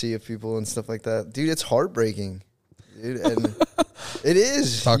inconsistency of people and stuff like that. Dude, it's heartbreaking, dude. And it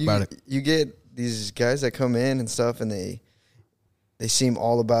is. Talk about it. You get these guys that come in and stuff, and they seem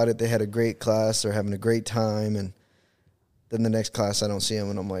all about it. They had a great class. They're having a great time. And then the next class, I don't see them,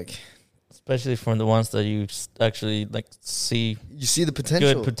 and I'm like... Especially from the ones that you actually, like, see... You see the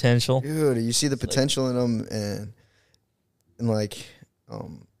potential. Good potential. Dude, you see the potential in them, and like...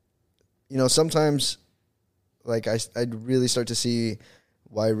 sometimes, like, I really start to see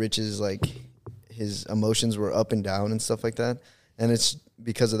why Rich's, like, his emotions were up and down and stuff like that. And it's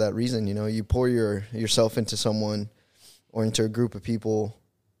because of that reason, you pour yourself into someone or into a group of people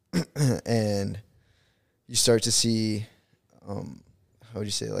and you start to see, how would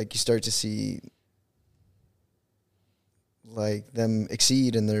you say, like, you start to see, like, them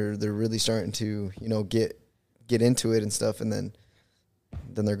exceed, and they're really starting to, get into it and stuff, and then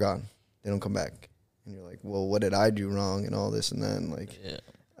they're gone. They don't come back. And you're like, well, what did I do wrong and all this and that? And like,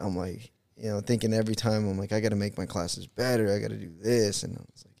 I'm like, thinking every time, I'm like, I got to make my classes better. I got to do this. And I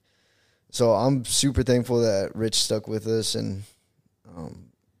was like, so I'm super thankful that Rich stuck with us and,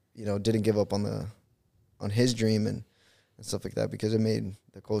 didn't give up on his dream and stuff like that, because it made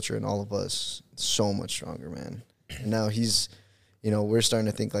the culture and all of us so much stronger, man. And now he's, we're starting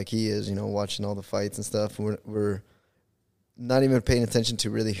to think like he is, watching all the fights and stuff. We're not even paying attention to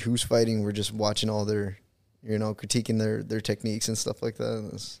really who's fighting. We're just watching all their, critiquing their techniques and stuff like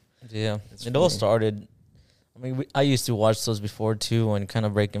that. It all started. I mean, I used to watch those before too and kind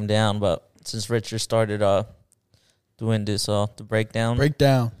of break them down. But since Richard started doing this, the breakdown,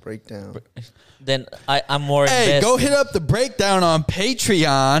 then I'm more. Hey, invested. go hit up the breakdown on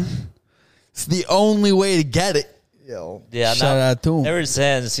Patreon. It's the only way to get it. Yeah, shout out to him. Ever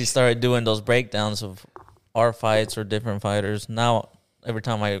since he started doing those breakdowns of our fights or different fighters, now every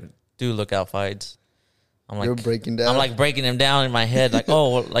time I do look at fights, I'm like, you're breaking down. I'm like breaking them down in my head, like,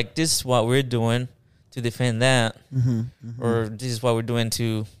 oh, well, like this is what we're doing to defend that, or this is what we're doing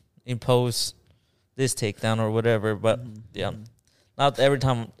to impose this takedown or whatever. But not every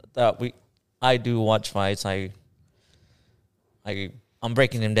time that I do watch fights, I'm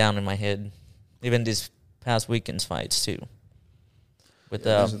breaking them down in my head. Even this past weekend's fights too, with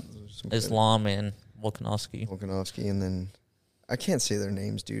Islam and Volkanovski, and then I can't say their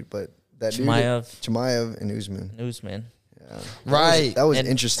names, dude, but that Chimaev and Usman. Yeah, right. That was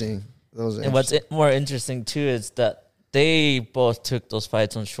interesting. And what's more interesting too is that they both took those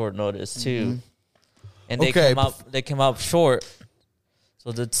fights on short notice too, and they came up short.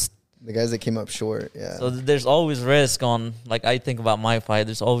 So that's the guys that came up short. Yeah. So there's always risk on, like, I think about my fight.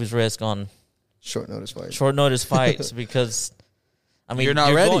 There's always risk on short notice fights because, I mean, you're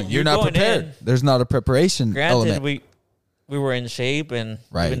not ready. You're not prepared. There's not a preparation granted, element. we were in shape, and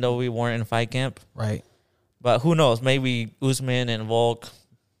even though we weren't in fight camp, right. But who knows? Maybe Usman and Volk,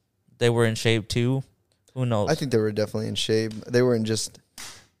 they were in shape too. Who knows? I think they were definitely in shape. They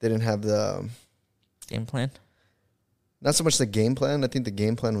didn't have the game plan. Not so much the game plan. I think the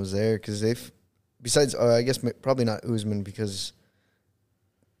game plan was there because besides, I guess probably not Usman, because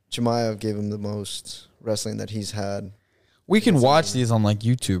Chimaev gave him the most wrestling that he's had. We can watch these on like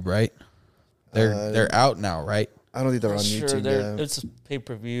YouTube, right? They're out now, right? I don't think they're on YouTube. Yeah. It's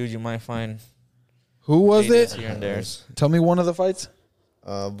pay-per-view. You might find. Who was it? Here and there. Tell me one of the fights.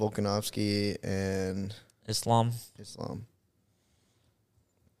 Volkanovski and Islam.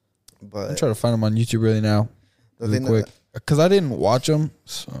 But I'm trying to find them on YouTube really now. Really quick, because I didn't watch them,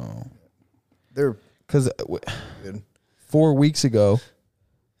 so they're 4 weeks ago.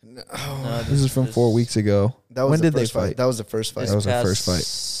 No, this is from 4 weeks ago. When did they fight? That was the first fight. That was the first fight.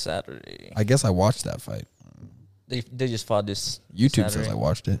 Saturday. I guess I watched that fight. They just fought this. YouTube Saturday. says I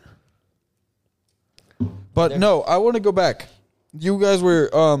watched it. But no, I want to go back. You guys were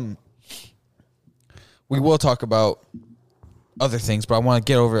we will talk about other things, but I want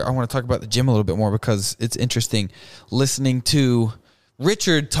to talk about the gym a little bit more, because it's interesting listening to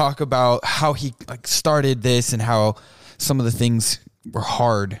Richard talk about how he started this and how some of the things were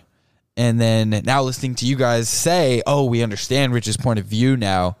hard. And then now listening to you guys say, oh, we understand Rich's point of view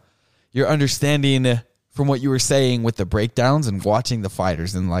now. You're understanding from what you were saying with the breakdowns and watching the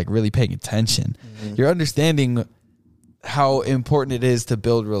fighters and like really paying attention. Mm-hmm. You're understanding how important it is to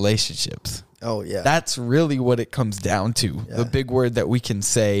build relationships. Oh, yeah. That's really what it comes down to. Yeah. The big word that we can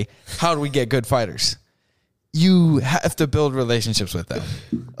say, how do we get good fighters? You have to build relationships with them.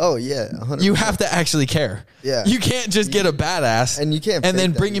 Oh, yeah. 100%. You have to actually care. Yeah. You can't just get a badass and you can't and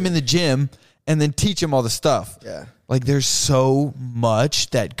then bring him in the gym and then teach him all the stuff. Yeah. Like there's so much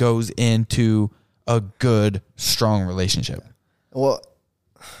that goes into a good, strong relationship. Well,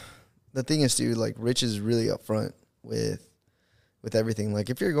 the thing is, dude, like Rich is really upfront with everything. Like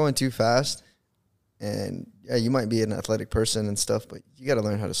if you're going too fast, and yeah, you might be an athletic person and stuff, but you got to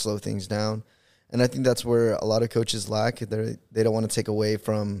learn how to slow things down. And I think that's where a lot of coaches lack. They don't want to take away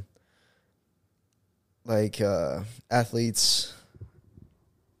from like athletes'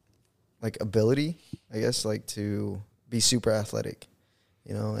 like ability, I guess, like to be super athletic,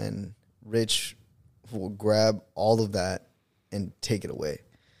 you know. And Rich will grab all of that and take it away,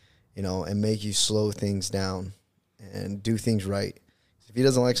 you know, and make you slow things down and do things right. If he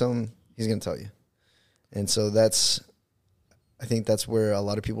doesn't like something, he's gonna tell you. And so I think that's where a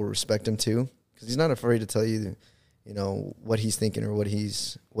lot of people respect him too, because he's not afraid to tell you, you know, what he's thinking or what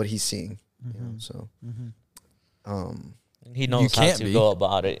he's seeing. Mm-hmm. You know, so he knows how to go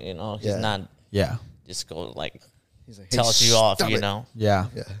about it. You know, he's not just go like he's like, hey, tells you off. You know,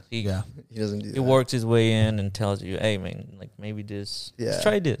 he doesn't do that. He works his way in and tells you, hey man, like maybe this, let's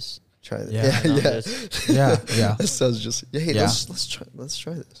try this. Try this. Yeah. That sounds just hey, let's try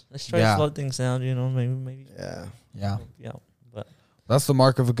this. Let's try to slow things down, you know, maybe. Yeah. But that's the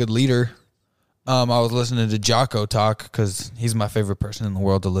mark of a good leader. I was listening to Jocko talk because he's my favorite person in the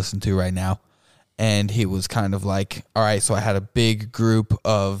world to listen to right now. And he was kind of like, all right, so I had a big group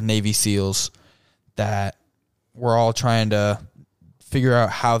of Navy SEALs that were all trying to figure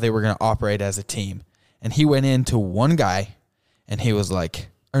out how they were going to operate as a team. And he went into one guy and he was like,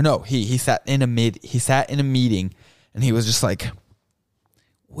 or no, he sat in a meeting and he was just like,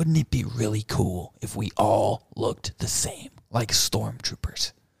 wouldn't it be really cool if we all looked the same, like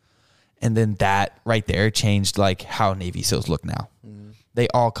stormtroopers? And then that right there changed like how Navy SEALs look now. Mm-hmm. They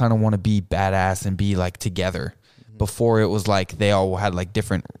all kind of want to be badass and be like together. Mm-hmm. Before it was like they all had like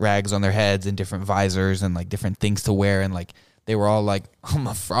different rags on their heads and different visors and like different things to wear, and like they were all like, I'm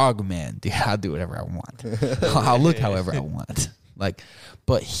a frog man, dude. I'll do whatever I want. I'll look however I want. Like,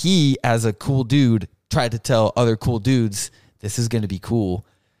 but he, as a cool dude, tried to tell other cool dudes, this is going to be cool.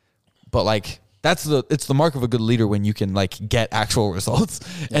 But like, it's the mark of a good leader when you can like get actual results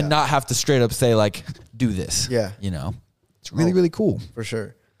and not have to straight up say like, do this. Yeah. You know, it's really, really cool. For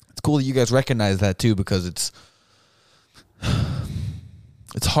sure. It's cool that you guys recognize that too, because it's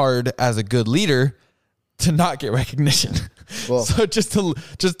hard as a good leader to not get recognition. Well, so just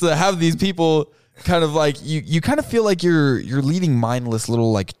to have these people kind of like you kind of feel like you're leading mindless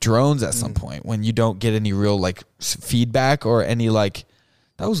little like drones at some point when you don't get any real like feedback or any like,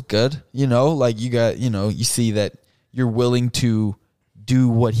 that was good, you know, like you got, you know, you see that you're willing to do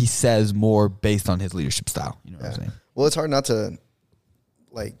what he says more based on his leadership style. You know what I'm saying? Well, it's hard not to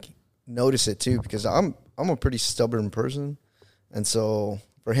like notice it too, because I'm a pretty stubborn person. And so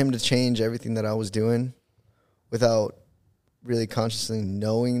for him to change everything that I was doing without really consciously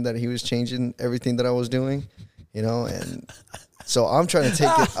knowing that he was changing everything that I was doing, you know, and so I'm trying to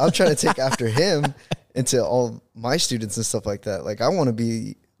take after him into all my students and stuff like that. Like I want to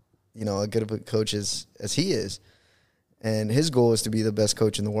be, you know, as good of a coach as he is. And his goal is to be the best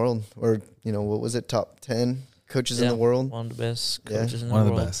coach in the world, or, you know, what was it? Top 10 coaches in the world. One of the best coaches in the world.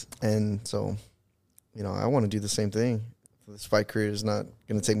 One of the best. And so, you know, I want to do the same thing. This fight career is not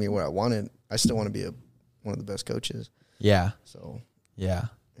going to take me where I wanted. I still want to be one of the best coaches. Yeah. So. Yeah.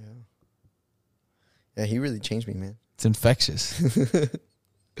 Yeah, he really changed me, man. It's infectious.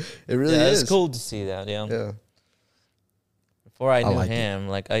 It really is. It's cool to see that. Yeah. Before I knew him,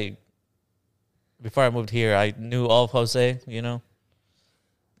 before I moved here, I knew of Jose, you know.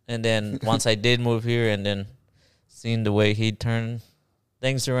 And then once I did move here, and then seeing the way he turned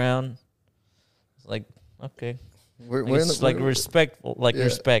things around, it's like, okay. Respect,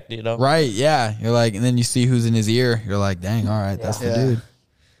 you know. Right, yeah. You're like, and then you see who's in his ear. You're like, dang, all right, that's the dude.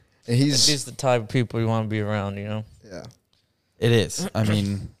 And he's the type of people you want to be around, you know. Yeah. It is. I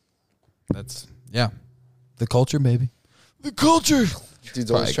mean, that's, the culture, baby. The culture.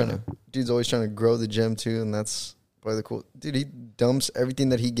 Dude's always trying to grow the gym too, and that's probably the cool. Dude, he dumps everything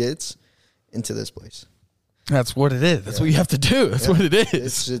that he gets into this place. That's what it is. That's what you have to do. That's what it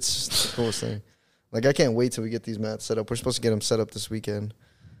is. It's the coolest thing. Like, I can't wait till we get these mats set up. We're supposed to get them set up this weekend,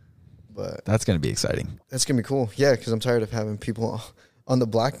 but that's gonna be exciting. That's gonna be cool. Yeah, because I'm tired of having people on the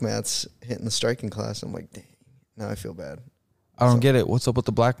black mats hitting the striking class. I'm like, dang, now I feel bad. I don't get it. What's up with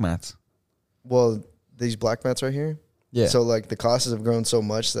the black mats? Well, these black mats right here. Yeah. So like the classes have grown so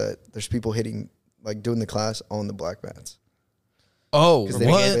much that there's people hitting, like doing the class on the black mats. Oh,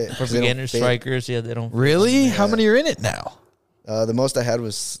 what? For beginner strikers, they don't. Really? How many are in it now? The most I had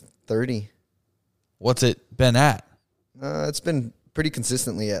was 30. What's it been at? It's been pretty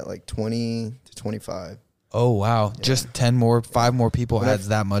consistently at like 20 to 25. Oh, wow. Yeah. Just 5 more people When had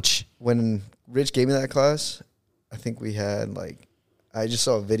that much. When Rich gave me that class, I think we had like, I just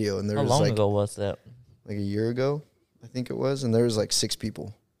saw a video and there How was long like, ago was that? like a year ago, I think it was. And there was like 6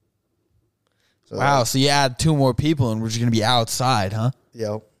 people. So Wow. So you add 2 more people and we're just going to be outside, huh?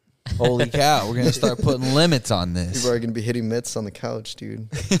 Yeah. Holy cow. We're going to start putting limits on this. People are going to be hitting mitts on the couch, dude.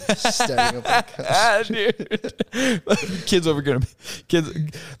 Standing up on the couch. Dude. Kids over gonna be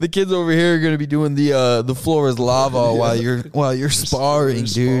the kids over here are gonna be doing the floor is lava while you're sparring, dude.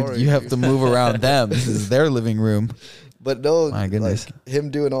 sparring, You have dude. to move around them. This is their living room. But no, My goodness. like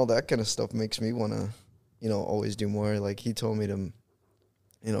him doing all that kind of stuff makes me want to, you know, always do more. Like he told me to,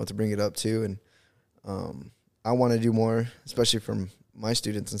 you know, to bring it up too. And I want to do more, especially from my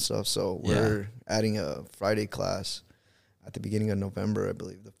students and stuff. So we're adding a Friday class at the beginning of November, I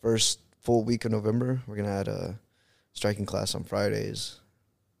believe. The first full week of November, we're going to add a striking class on Fridays.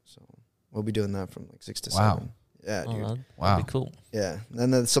 So we'll be doing that from like 6 to 7. Yeah, dude. That'd Wow. be cool. Yeah.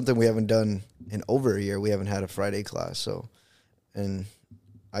 And that's something we haven't done in over a year. We haven't had a Friday class. So, and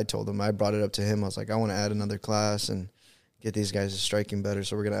I told him, I brought it up to him. I was like, I want to add another class and get these guys striking better.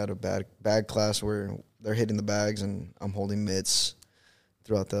 So we're going to add a bag class where they're hitting the bags and I'm holding mitts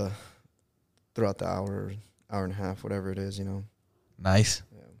throughout the hour and a half, whatever it is, you know. Nice.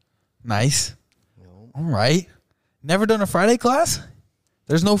 Yeah. Nice. You know. All right. Never done a Friday class?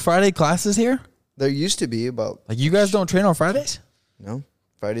 There's no Friday classes here? There used to be about, Like you guys don't train on Fridays? no,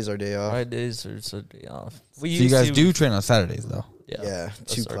 Friday's our day off. Fridays or Sunday off. So you guys do train on Saturdays though? Yeah,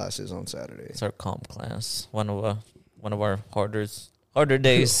 that's 2 our- classes on Saturday. It's our comp class. One of our harder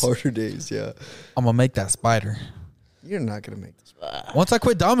days. Harder days, yeah. I'm gonna make that spider. You're not going to make this. Once I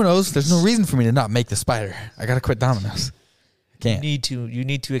quit Domino's, there's no reason for me to not make the spider. I gotta quit Domino's. You Can't. need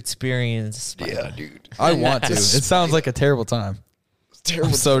to experience. Dude. I want to. It sounds like a terrible time. Terrible.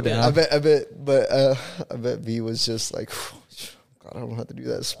 I'm so down. I bet B was just like, God, I don't have to do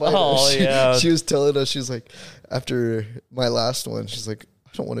that spider. Oh, yeah. She was telling us, she's like, after my last one, she's like, I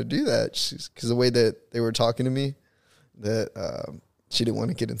don't want to do that. Because the way that they were talking to me, that she didn't want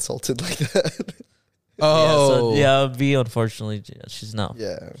to get insulted like that. Oh. V unfortunately she's not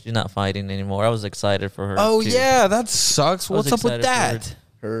fighting anymore. I was excited for her. Oh too. yeah, that sucks. I was What's up with excited for that?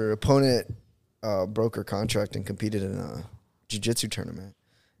 Her opponent broke her contract and competed in a jiu-jitsu tournament.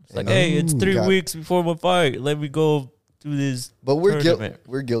 It's like, hey, it's 3 got- weeks before my fight. Let me go do this. But we're tournament.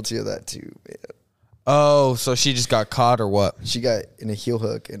 guilty of that too, man. Oh, so she just got caught or what? She got in a heel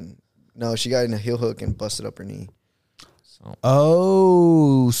hook and busted up her knee. So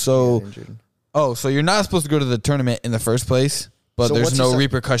Oh, Got so injured. so you're not supposed to go to the tournament in the first place, but So there's what's no he say-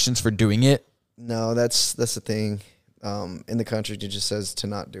 repercussions for doing it. No, that's the thing. In the contract, it just says to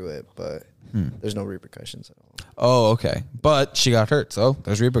not do it, but there's no repercussions at all. Oh, okay. But she got hurt, so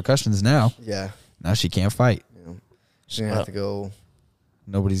there's repercussions now. Yeah, Now she can't fight. you know, she's gonna have to go.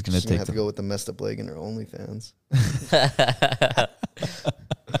 Nobody's gonna She's gonna take have to the go with the messed up leg in her OnlyFans.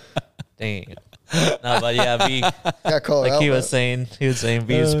 dang. No, but yeah, V. Got called Like out. he was man. saying,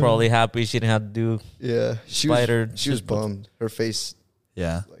 V was probably happy she didn't have to do. Yeah, she Spider- was. She was bummed. Her face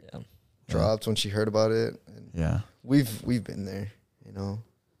Yeah. Yeah. dropped when she heard about it. And Yeah. we've been there. You know,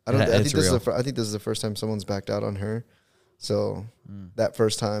 I Yeah, think it's this real. is I think this is the first time someone's backed out on her. So that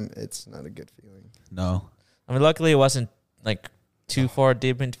first time, it's not a good feeling. No. I mean, luckily it wasn't like too far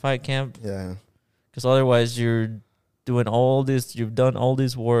deep into fight camp, Yeah, because otherwise you're doing all this. You've done all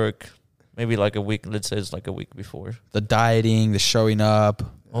this work, maybe like a week. Let's say it's like a week before. The dieting, the showing up.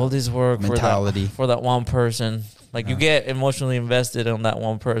 All this work Mentality. for that one person. Like you get emotionally invested in that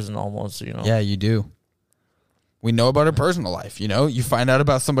one person almost. You know. Yeah, you do. We know about her personal life, you know? You find out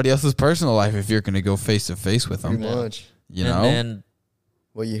about somebody else's personal life if you're going to go face to face with them. pretty much. You and know? then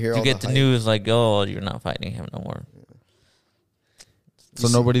Well, you hear you all get the hype. news like, oh, you're not fighting him no more. So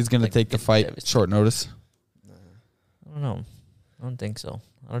nobody's going to like, take the get fight devastated. short notice? I don't know. I don't think so.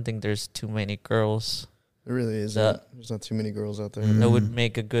 I don't think there's too many girls It really is. That- There's not too many girls out there. that would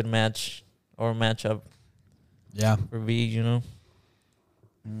make a good match or matchup Yeah. for V, you know?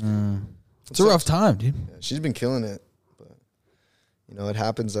 It's a rough time, dude. Yeah, she's been killing it, but you know it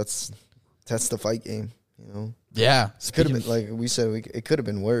happens. That's the fight game. You know, Yeah. it could have been like we said. It could have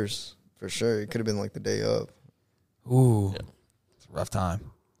been worse for sure. It could have been like the day of. Ooh. Yeah. It's a rough time.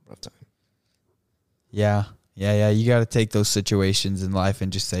 Rough time. Yeah. Yeah. You got to take those situations in life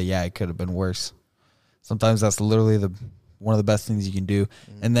and just say, yeah, it could have been worse. Sometimes that's literally one of the best things you can do.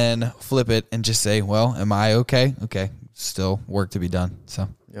 And then flip it and just say, well, am I okay? Okay. Still work to be done. So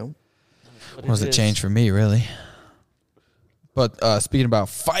You know, But what does it change for me, really? But speaking about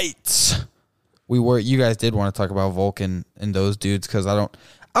fights, you guys did want to talk about Vulcan and those dudes because I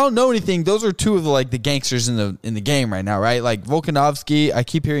don't know anything. Those are two of the gangsters in the game right now, right? Like Volkanovski, I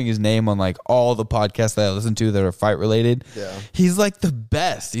keep hearing his name on like all the podcasts that I listen to that are fight related. Yeah. He's like the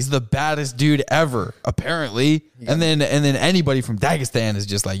best. He's the baddest dude ever, apparently. And then anybody from Dagestan is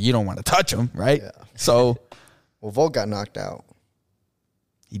just like, you don't want to touch him, right? Yeah. So Well, Volk got knocked out.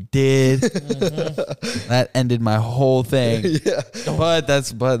 he did. That ended my whole thing. Yeah. But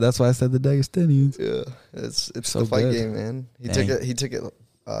that's why I said the Dagestanians. Yeah. It's So the fight good. game, man. He took it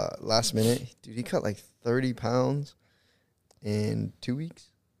last minute. Dude, he cut like 30 pounds in 2 weeks.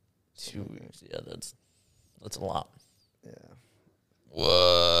 2 weeks. Yeah, that's a lot. Yeah.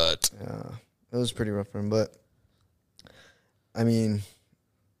 What? Yeah. It was pretty rough for him, but I mean,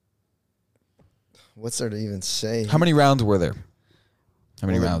 what's there to even say? How many rounds were there? How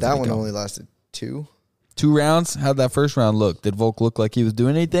many Well, rounds? That did it one go? only lasted 2. 2 rounds? How'd that first round look? Did Volk look like he was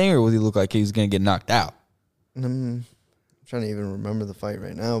doing anything, or was he look like he was going to get knocked out? I'm trying to even remember the fight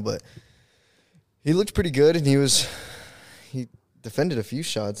right now, but he looked pretty good, and he defended a few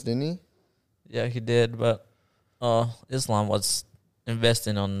shots, didn't he? Yeah, he did, but Islam was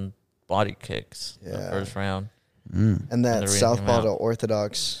investing on body kicks the Yeah. first round. And And that the ring southpaw him to out.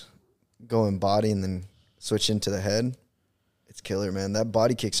 orthodox going body and then switch into the head, it's killer, man. That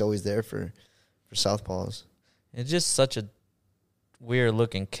body kick's always there for southpaws. It's just such a weird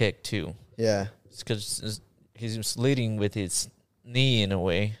looking kick too. Yeah. It's because he's leading with his knee in a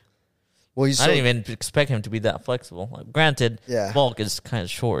way. Well, he's I didn't even expect him to be that flexible. Like, granted, Yeah. Volk is kind of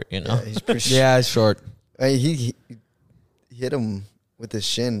short, you know. Yeah, he's pretty Yeah, it's short. he hit him with his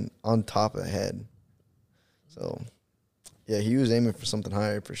shin on top of the head. So, yeah, he was aiming for something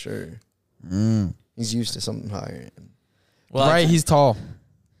higher for sure. He's used to something higher. Well, Right, he's tall.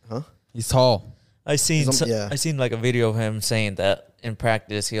 Huh? He's tall. I seen Yeah. I seen like a video of him saying that in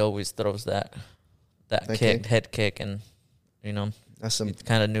practice he always throws that kick? head kick, and you know That's he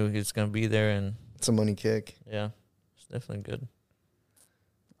kind of knew he was gonna be there, and a money kick. yeah, it's definitely good.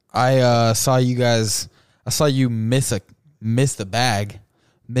 I saw you guys. I saw you miss the bag,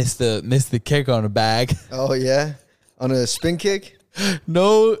 miss the kick on a bag. Oh yeah, on a spin kick.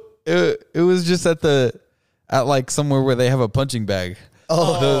 No, it was just at like somewhere where they have a punching bag.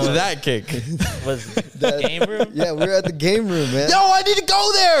 Oh, That kick. Was the game room? yeah, we're at the game room, man. Yo, I need to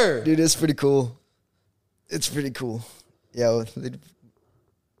go there. Dude, it's pretty cool. It's pretty cool. Yeah, a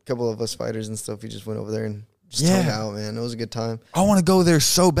couple of us fighters and stuff. We just went over there and just hung out, man. It was a good time. I want to go there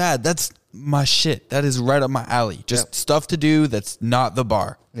so bad. That's my shit. That is right up my alley. Just stuff to do that's not the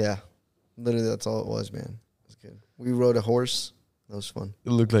bar. Yeah, literally, that's all it was, man. It was good. We rode a horse. That was fun. It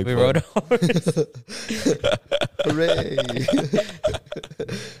looked like We rode a horse. Hooray!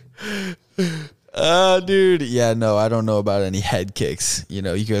 Dude. Yeah, no, I don't know about any head kicks. You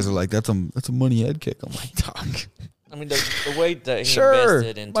know, you guys are like, that's a money head kick. I'm like, dog. I mean, the weight that he Sure,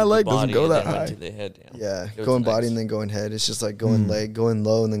 invested into my leg the doesn't body go and that then went high. to the head. Yeah, It was going nice. body and then going head. It's just like going leg, going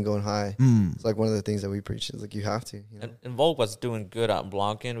low and then going high. Mm. It's like one of the things that we preach. It's like you have to. You know? And Volk was doing good at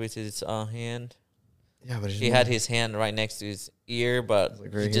blocking with his hand. Yeah, but He had his hand right next to his ear, but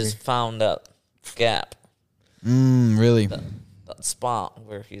like he right just here. found that gap, Really? that spot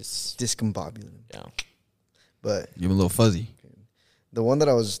where he's discombobulated. yeah. But You're a little fuzzy. the one that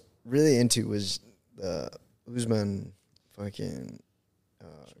I was really into was the Usman fucking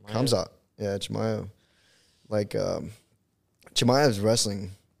Khamzat. Yeah, Chimaev. Like Chimaev's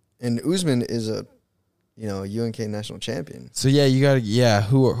wrestling, and Usman is a UNK national champion. So yeah, you got to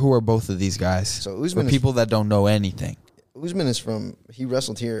who are both of these guys? So For Usman people that don't know anything. Usman is he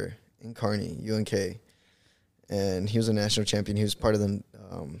wrestled here in Kearney, UNK, and he was a national champion. He was part of the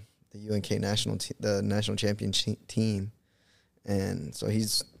UNK the national champion team, and so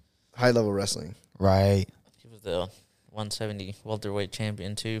he's high level wrestling. Right. He was the 170 welterweight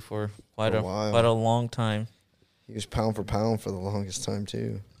champion too for quite For a a while. quite a long time. He was pound for pound for the longest time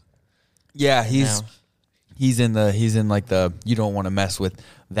too. Yeah, Now, he's in like the you don't want to mess with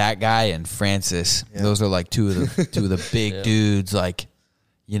that guy and Francis. Yeah. Those are like two of the big Yeah. dudes. Like,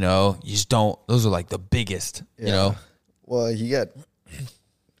 you know, you just don't. Those are like the biggest. You know. Well, he got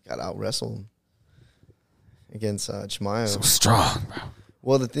out wrestled against Chimaev. So strong, bro.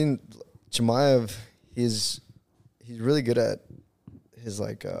 Well, the thing, Chimaev, he's really good at his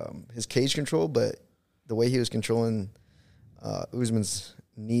his cage control, but the way he was controlling Usman's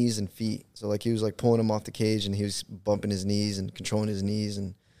knees and feet. So like he was like pulling him off the cage, and he was bumping his knees and controlling his knees,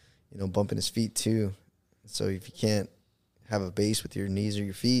 and bumping his feet too. So if you can't have a base with your knees or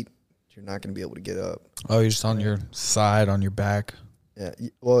your feet, you're not going to be able to get up. Oh, you're just on your side, on your back. Yeah.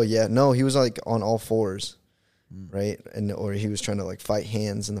 Well, yeah. No, he was like on all fours, right? Or he was trying to like fight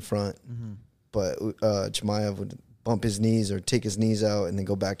hands in the front. but Chimaev would bump his knees or take his knees out and then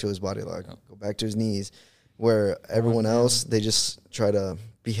go back to his body lock, go back to his knees. Where everyone else, they just try to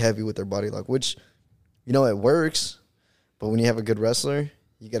be heavy with their body lock, which, you know, it works. But when you have a good wrestler,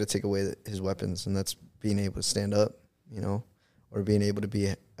 you got to take away his weapons, and that's being able to stand up, you know, or being able to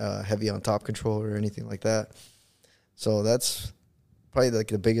be heavy on top control or anything like that. So that's probably like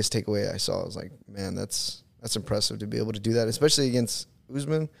the biggest takeaway I saw. I was like, man, that's impressive to be able to do that, especially against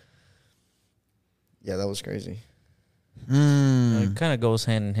Usman. Yeah, that was crazy. It kind of goes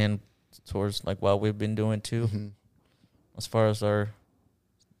hand in hand towards like what we've been doing too, as far as our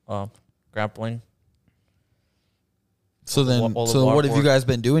grappling. So then, what have you guys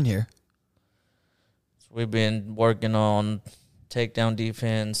been doing here? So we've been working on takedown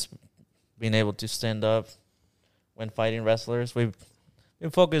defense, being able to stand up when fighting wrestlers. We've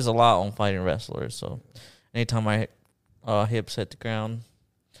been focused a lot on fighting wrestlers. So anytime my hips hit the ground,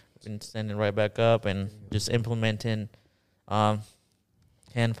 I've been standing right back up and just implementing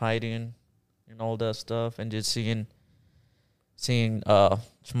hand fighting and all that stuff, and just seeing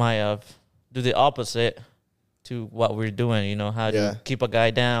Chimaev do the opposite to what we're doing, you know, how to keep a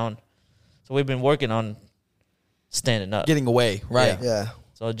guy down. So we've been working on standing up. Getting away, right. Yeah.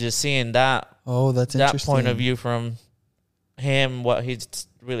 So just seeing that that's that interesting. point of view from him, what he's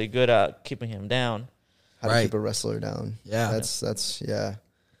really good at, keeping him down. How to keep a wrestler down. Yeah. That's yeah.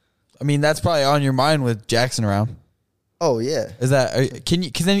 I mean, that's probably on your mind with Jackson around. Oh, yeah. Is that can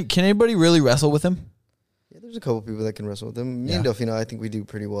anybody really wrestle with him? Yeah, there's a couple people that can wrestle with him. Me and Delfino, I think we do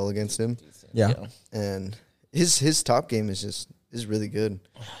pretty well against him. Yeah. And his top game is really good.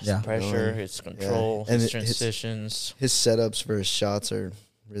 Yeah. His pressure, his control, and his transitions. His setups for his shots are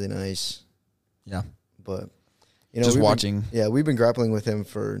really nice. Yeah. But, you know, just watching. We've been grappling with him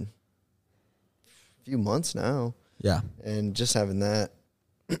for a few months now. Yeah. And just having that,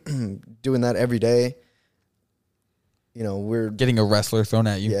 doing that every day, you know, we're getting a wrestler thrown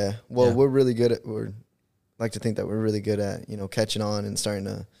at you. Yeah. Well, we're really good at, like to think that we're really good at, you know, catching on and starting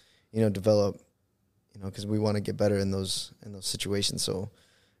to, you know, develop, you know, because we want to get better in those situations. So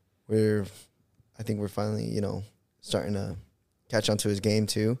I think we're finally, you know, starting to catch on to his game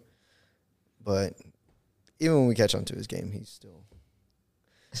too. But even when we catch on to his game, he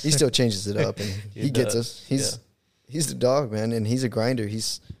still changes it up, and he gets us. He's the dog, man, and he's a grinder.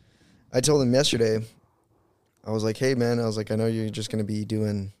 I told him yesterday, I was like, hey, man, I know you're just going to be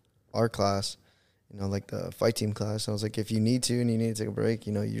doing our class, you know, like the fight team class. I was like, if you need to and you need to take a break,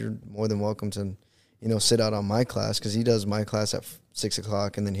 you know, you're more than welcome to, you know, sit out on my class, because he does my class at 6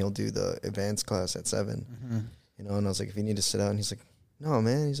 o'clock, and then he'll do the advanced class at 7. You know, and I was like, if you need to sit out, and he's like, no,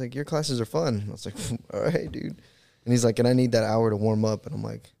 man. He's like, your classes are fun. I was like, all right, dude. And he's like, and I need that hour to warm up. And I'm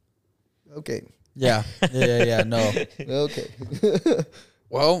like, okay. Yeah. No. Okay.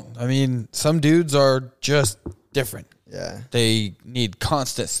 Well, I mean, some dudes are just different. Yeah. They need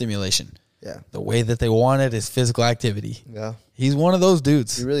constant stimulation. Yeah. The way that they want it is physical activity. Yeah. He's one of those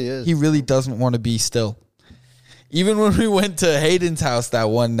dudes. He really is. He really doesn't want to be still. Even when we went to Hayden's house that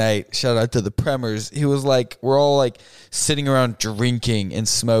one night, shout out to the Premers, he was like, we're all like sitting around drinking and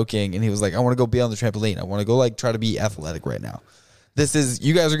smoking. And he was like, I want to go be on the trampoline. I want to go like try to be athletic right now.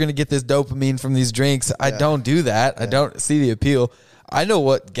 You guys are going to get this dopamine from these drinks. I don't do that. I don't see the appeal. I know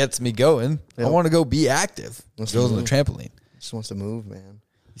what gets me going. I want to go be active. Go on the trampoline. Just wants to move, man.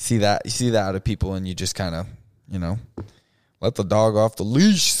 You see that out of people, and you just kind of, you know, let the dog off the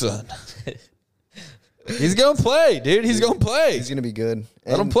leash, son. He's going to play, dude. He's going to play. He's going to be good.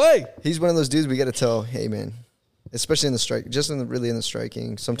 Let him play. He's one of those dudes we got to tell, hey, man, especially in the strike, just in the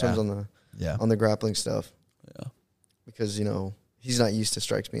striking, sometimes on the grappling stuff. Yeah. Because, you know, he's not used to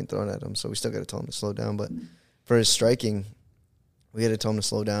strikes being thrown at him, so we still got to tell him to slow down. But for his striking, we had to tell him to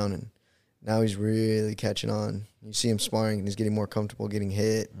slow down, and now he's really catching on. You see him sparring, and he's getting more comfortable getting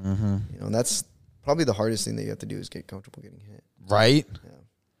hit. Mm-hmm. You know, and that's probably the hardest thing that you have to do is get comfortable getting hit. Right?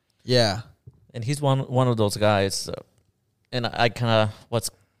 Yeah. And he's one of those guys, and I kind of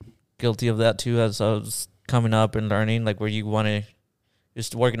was guilty of that too as I was coming up and learning, like where you want to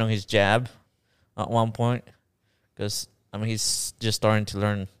just working on his jab at one point, because I mean he's just starting to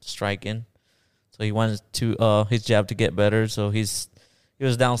learn striking, so he wanted to his jab to get better. So he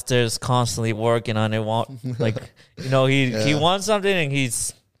was downstairs constantly working on it. Like, you know, he wants something and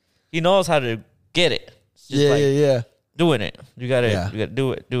he knows how to get it. It's just doing it. You gotta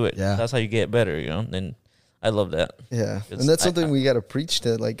do it. Yeah. That's how you get better, you know. And I love that. Yeah, and that's something we got to preach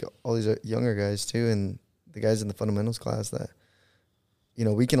to like all these younger guys too, and the guys in the fundamentals class that, you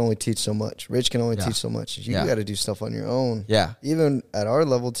know, we can only teach so much. Rich can only teach so much. You got to do stuff on your own. Yeah, even at our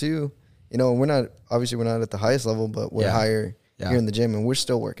level too. You know, we're not at the highest level, but we're higher. here in the gym, and we're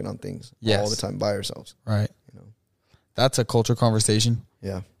still working on things all the time by ourselves. Right. You know, that's a culture conversation.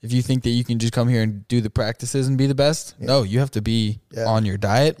 Yeah. If you think that you can just come here and do the practices and be the best, no, you have to be on your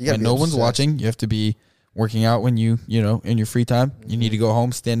diet when no one's watching. You have to be working out when you know, in your free time. You need to go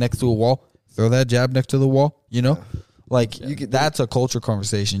home, stand next to a wall, throw that jab next to the wall, you know? Like, that's a culture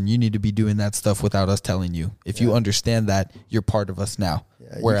conversation. You need to be doing that stuff without us telling you. If you understand that, you're part of us now,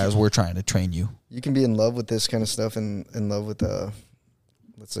 whereas we're trying to train you. You can be in love with this kind of stuff and in love with,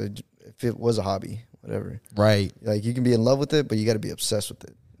 let's say, if it was a hobby, whatever. Right. Like, you can be in love with it, but you got to be obsessed with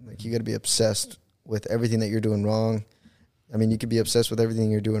it. Like, you got to be obsessed with everything that you're doing wrong. I mean, you could be obsessed with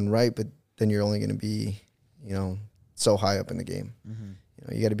everything you're doing right, but then you're only going to be, you know, so high up in the game. Mm-hmm. You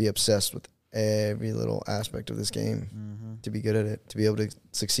know, you got to be obsessed with every little aspect of this game to be good at it, to be able to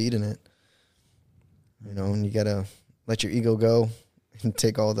succeed in it. You know, and you got to let your ego go and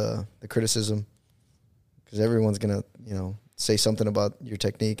take all the criticism, because everyone's going to, you know, say something about your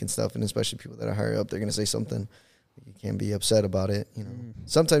technique and stuff, and especially people that are higher up, they're going to say something. You can't be upset about it, you know.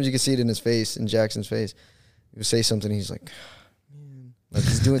 Sometimes you can see it in his face, in Jackson's face. You say something, he's like, man, like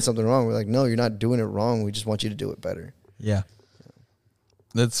he's doing something wrong. We're like, no, you're not doing it wrong. We just want you to do it better. Yeah.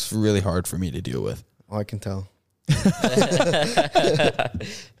 That's really hard for me to deal with. Oh, I can tell.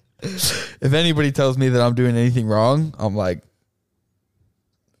 If anybody tells me that I'm doing anything wrong, I'm like,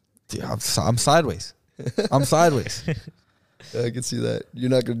 dude, I'm sideways. I'm sideways. Yeah, I can see that. You're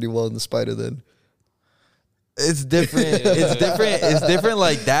not going to do well in the spider then. It's different. It's different. It's different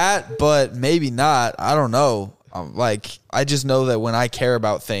like that, but maybe not. I don't know. Like, I just know that when I care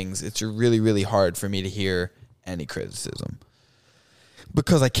about things, it's really, really hard for me to hear any criticism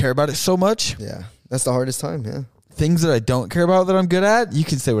because I care about it so much. Yeah, that's the hardest time, yeah. Things that I don't care about that I'm good at, you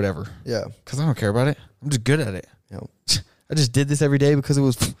can say whatever. Yeah. Because I don't care about it. I'm just good at it. Yep. I just did this every day because it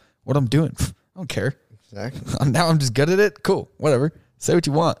was what I'm doing. I don't care. Exactly. Now I'm just good at it. Cool. Whatever. Say what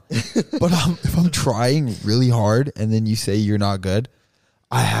you want. But if I'm trying really hard and then you say you're not good,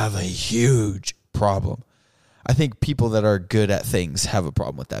 I have a huge problem. I think people that are good at things have a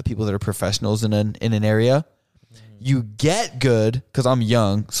problem with that. People that are professionals in an area, you get good because I'm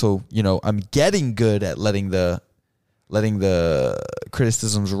young. So, you know, I'm getting good at letting the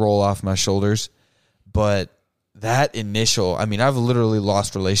criticisms roll off my shoulders. But that initial, I mean, I've literally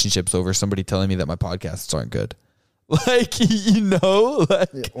lost relationships over somebody telling me that my podcasts aren't good. Like, you know, like,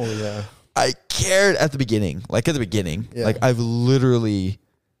 yeah. Oh, yeah. I cared at the beginning. Like, Yeah. Like, I've literally,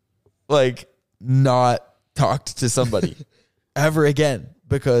 like, not talked to somebody ever again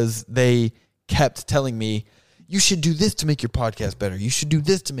because they kept telling me, you should do this to make your podcast better. You should do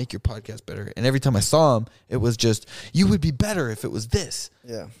this to make your podcast better. And every time I saw them, it was just, you would be better if it was this.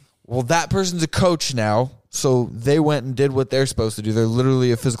 Yeah. Well, that person's a coach now, so they went and did what they're supposed to do. They're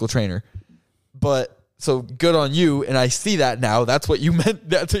literally a physical trainer. But so good on you, and I see that now. That's what you meant.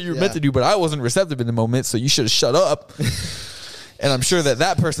 That's what you were meant to do. But I wasn't receptive in the moment, so you should have shut up. And I'm sure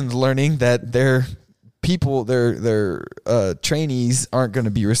that person's learning that their people, their trainees aren't going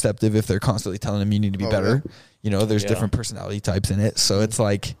to be receptive if they're constantly telling them you need to be better. Yeah. You know, there's different personality types in it, so it's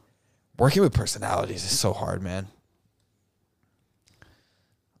like working with personalities is so hard, man.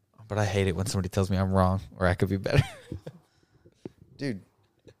 But I hate it when somebody tells me I'm wrong or I could be better. Dude,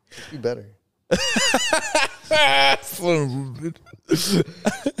 be better. And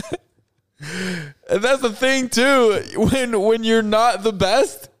that's the thing too. When you're not the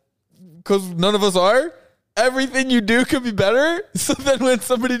best, because none of us are, everything you do could be better. So then when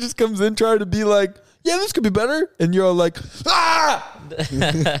somebody just comes in trying to be like, yeah, this could be better, and you're all like, ah,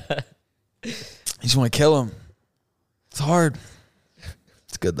 you just want to kill him. It's hard.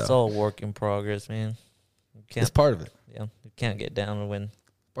 It's good though. It's all work in progress, man. It's part of it. Yeah, you can't get down when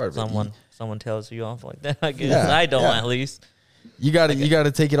Part of someone tells you off like that. I guess I don't at least. You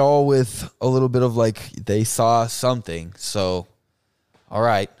gotta take it all with a little bit of like they saw something. So, all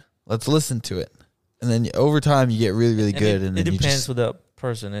right, let's listen to it, and then over time you get really really good. And it then depends who the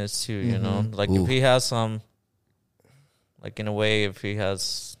person is too. You know, like if he has some, like in a way, if he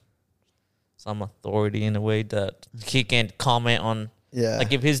has some authority in a way that he can comment on. Yeah.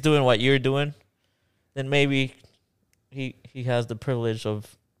 Like if he's doing what you're doing, then maybe he has the privilege of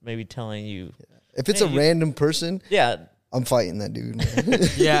maybe telling you. If it's a random person, I'm fighting that dude.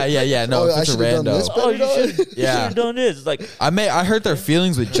 Yeah. No, if it's a random. You should have done this. It's like I hurt their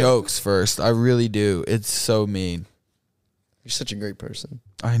feelings with jokes first. I really do. It's so mean. You're such a great person.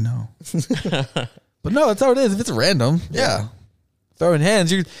 I know. But no, that's how it is. If it's random, throwing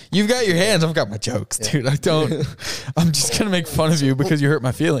hands. You've got your hands. I've got my jokes, dude. I don't. I'm just gonna make fun of you because you hurt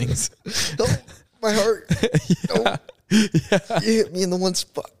my feelings. Don't. My heart. Don't. You hit me in the one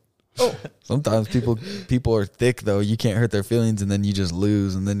spot. Sometimes people are thick though. You can't hurt their feelings, and then you just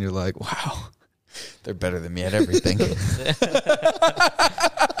lose, and then you're like, wow, they're better than me at everything.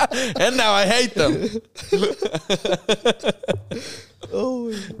 And now I hate them.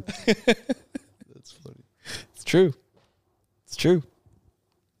 Oh, that's funny. It's true. It's true.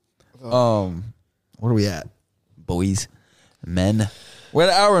 What are we at, boys, men? We're at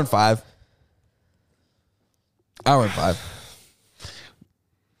an hour and 5. Hour and 5.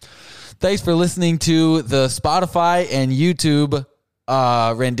 Thanks for listening to the Spotify and YouTube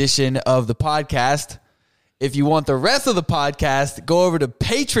rendition of the podcast. If you want the rest of the podcast, go over to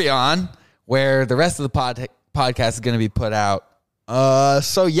Patreon, where the rest of the podcast is going to be put out.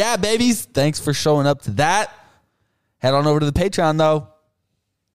 So yeah, babies, thanks for showing up to that. Head on over to the Patreon, though.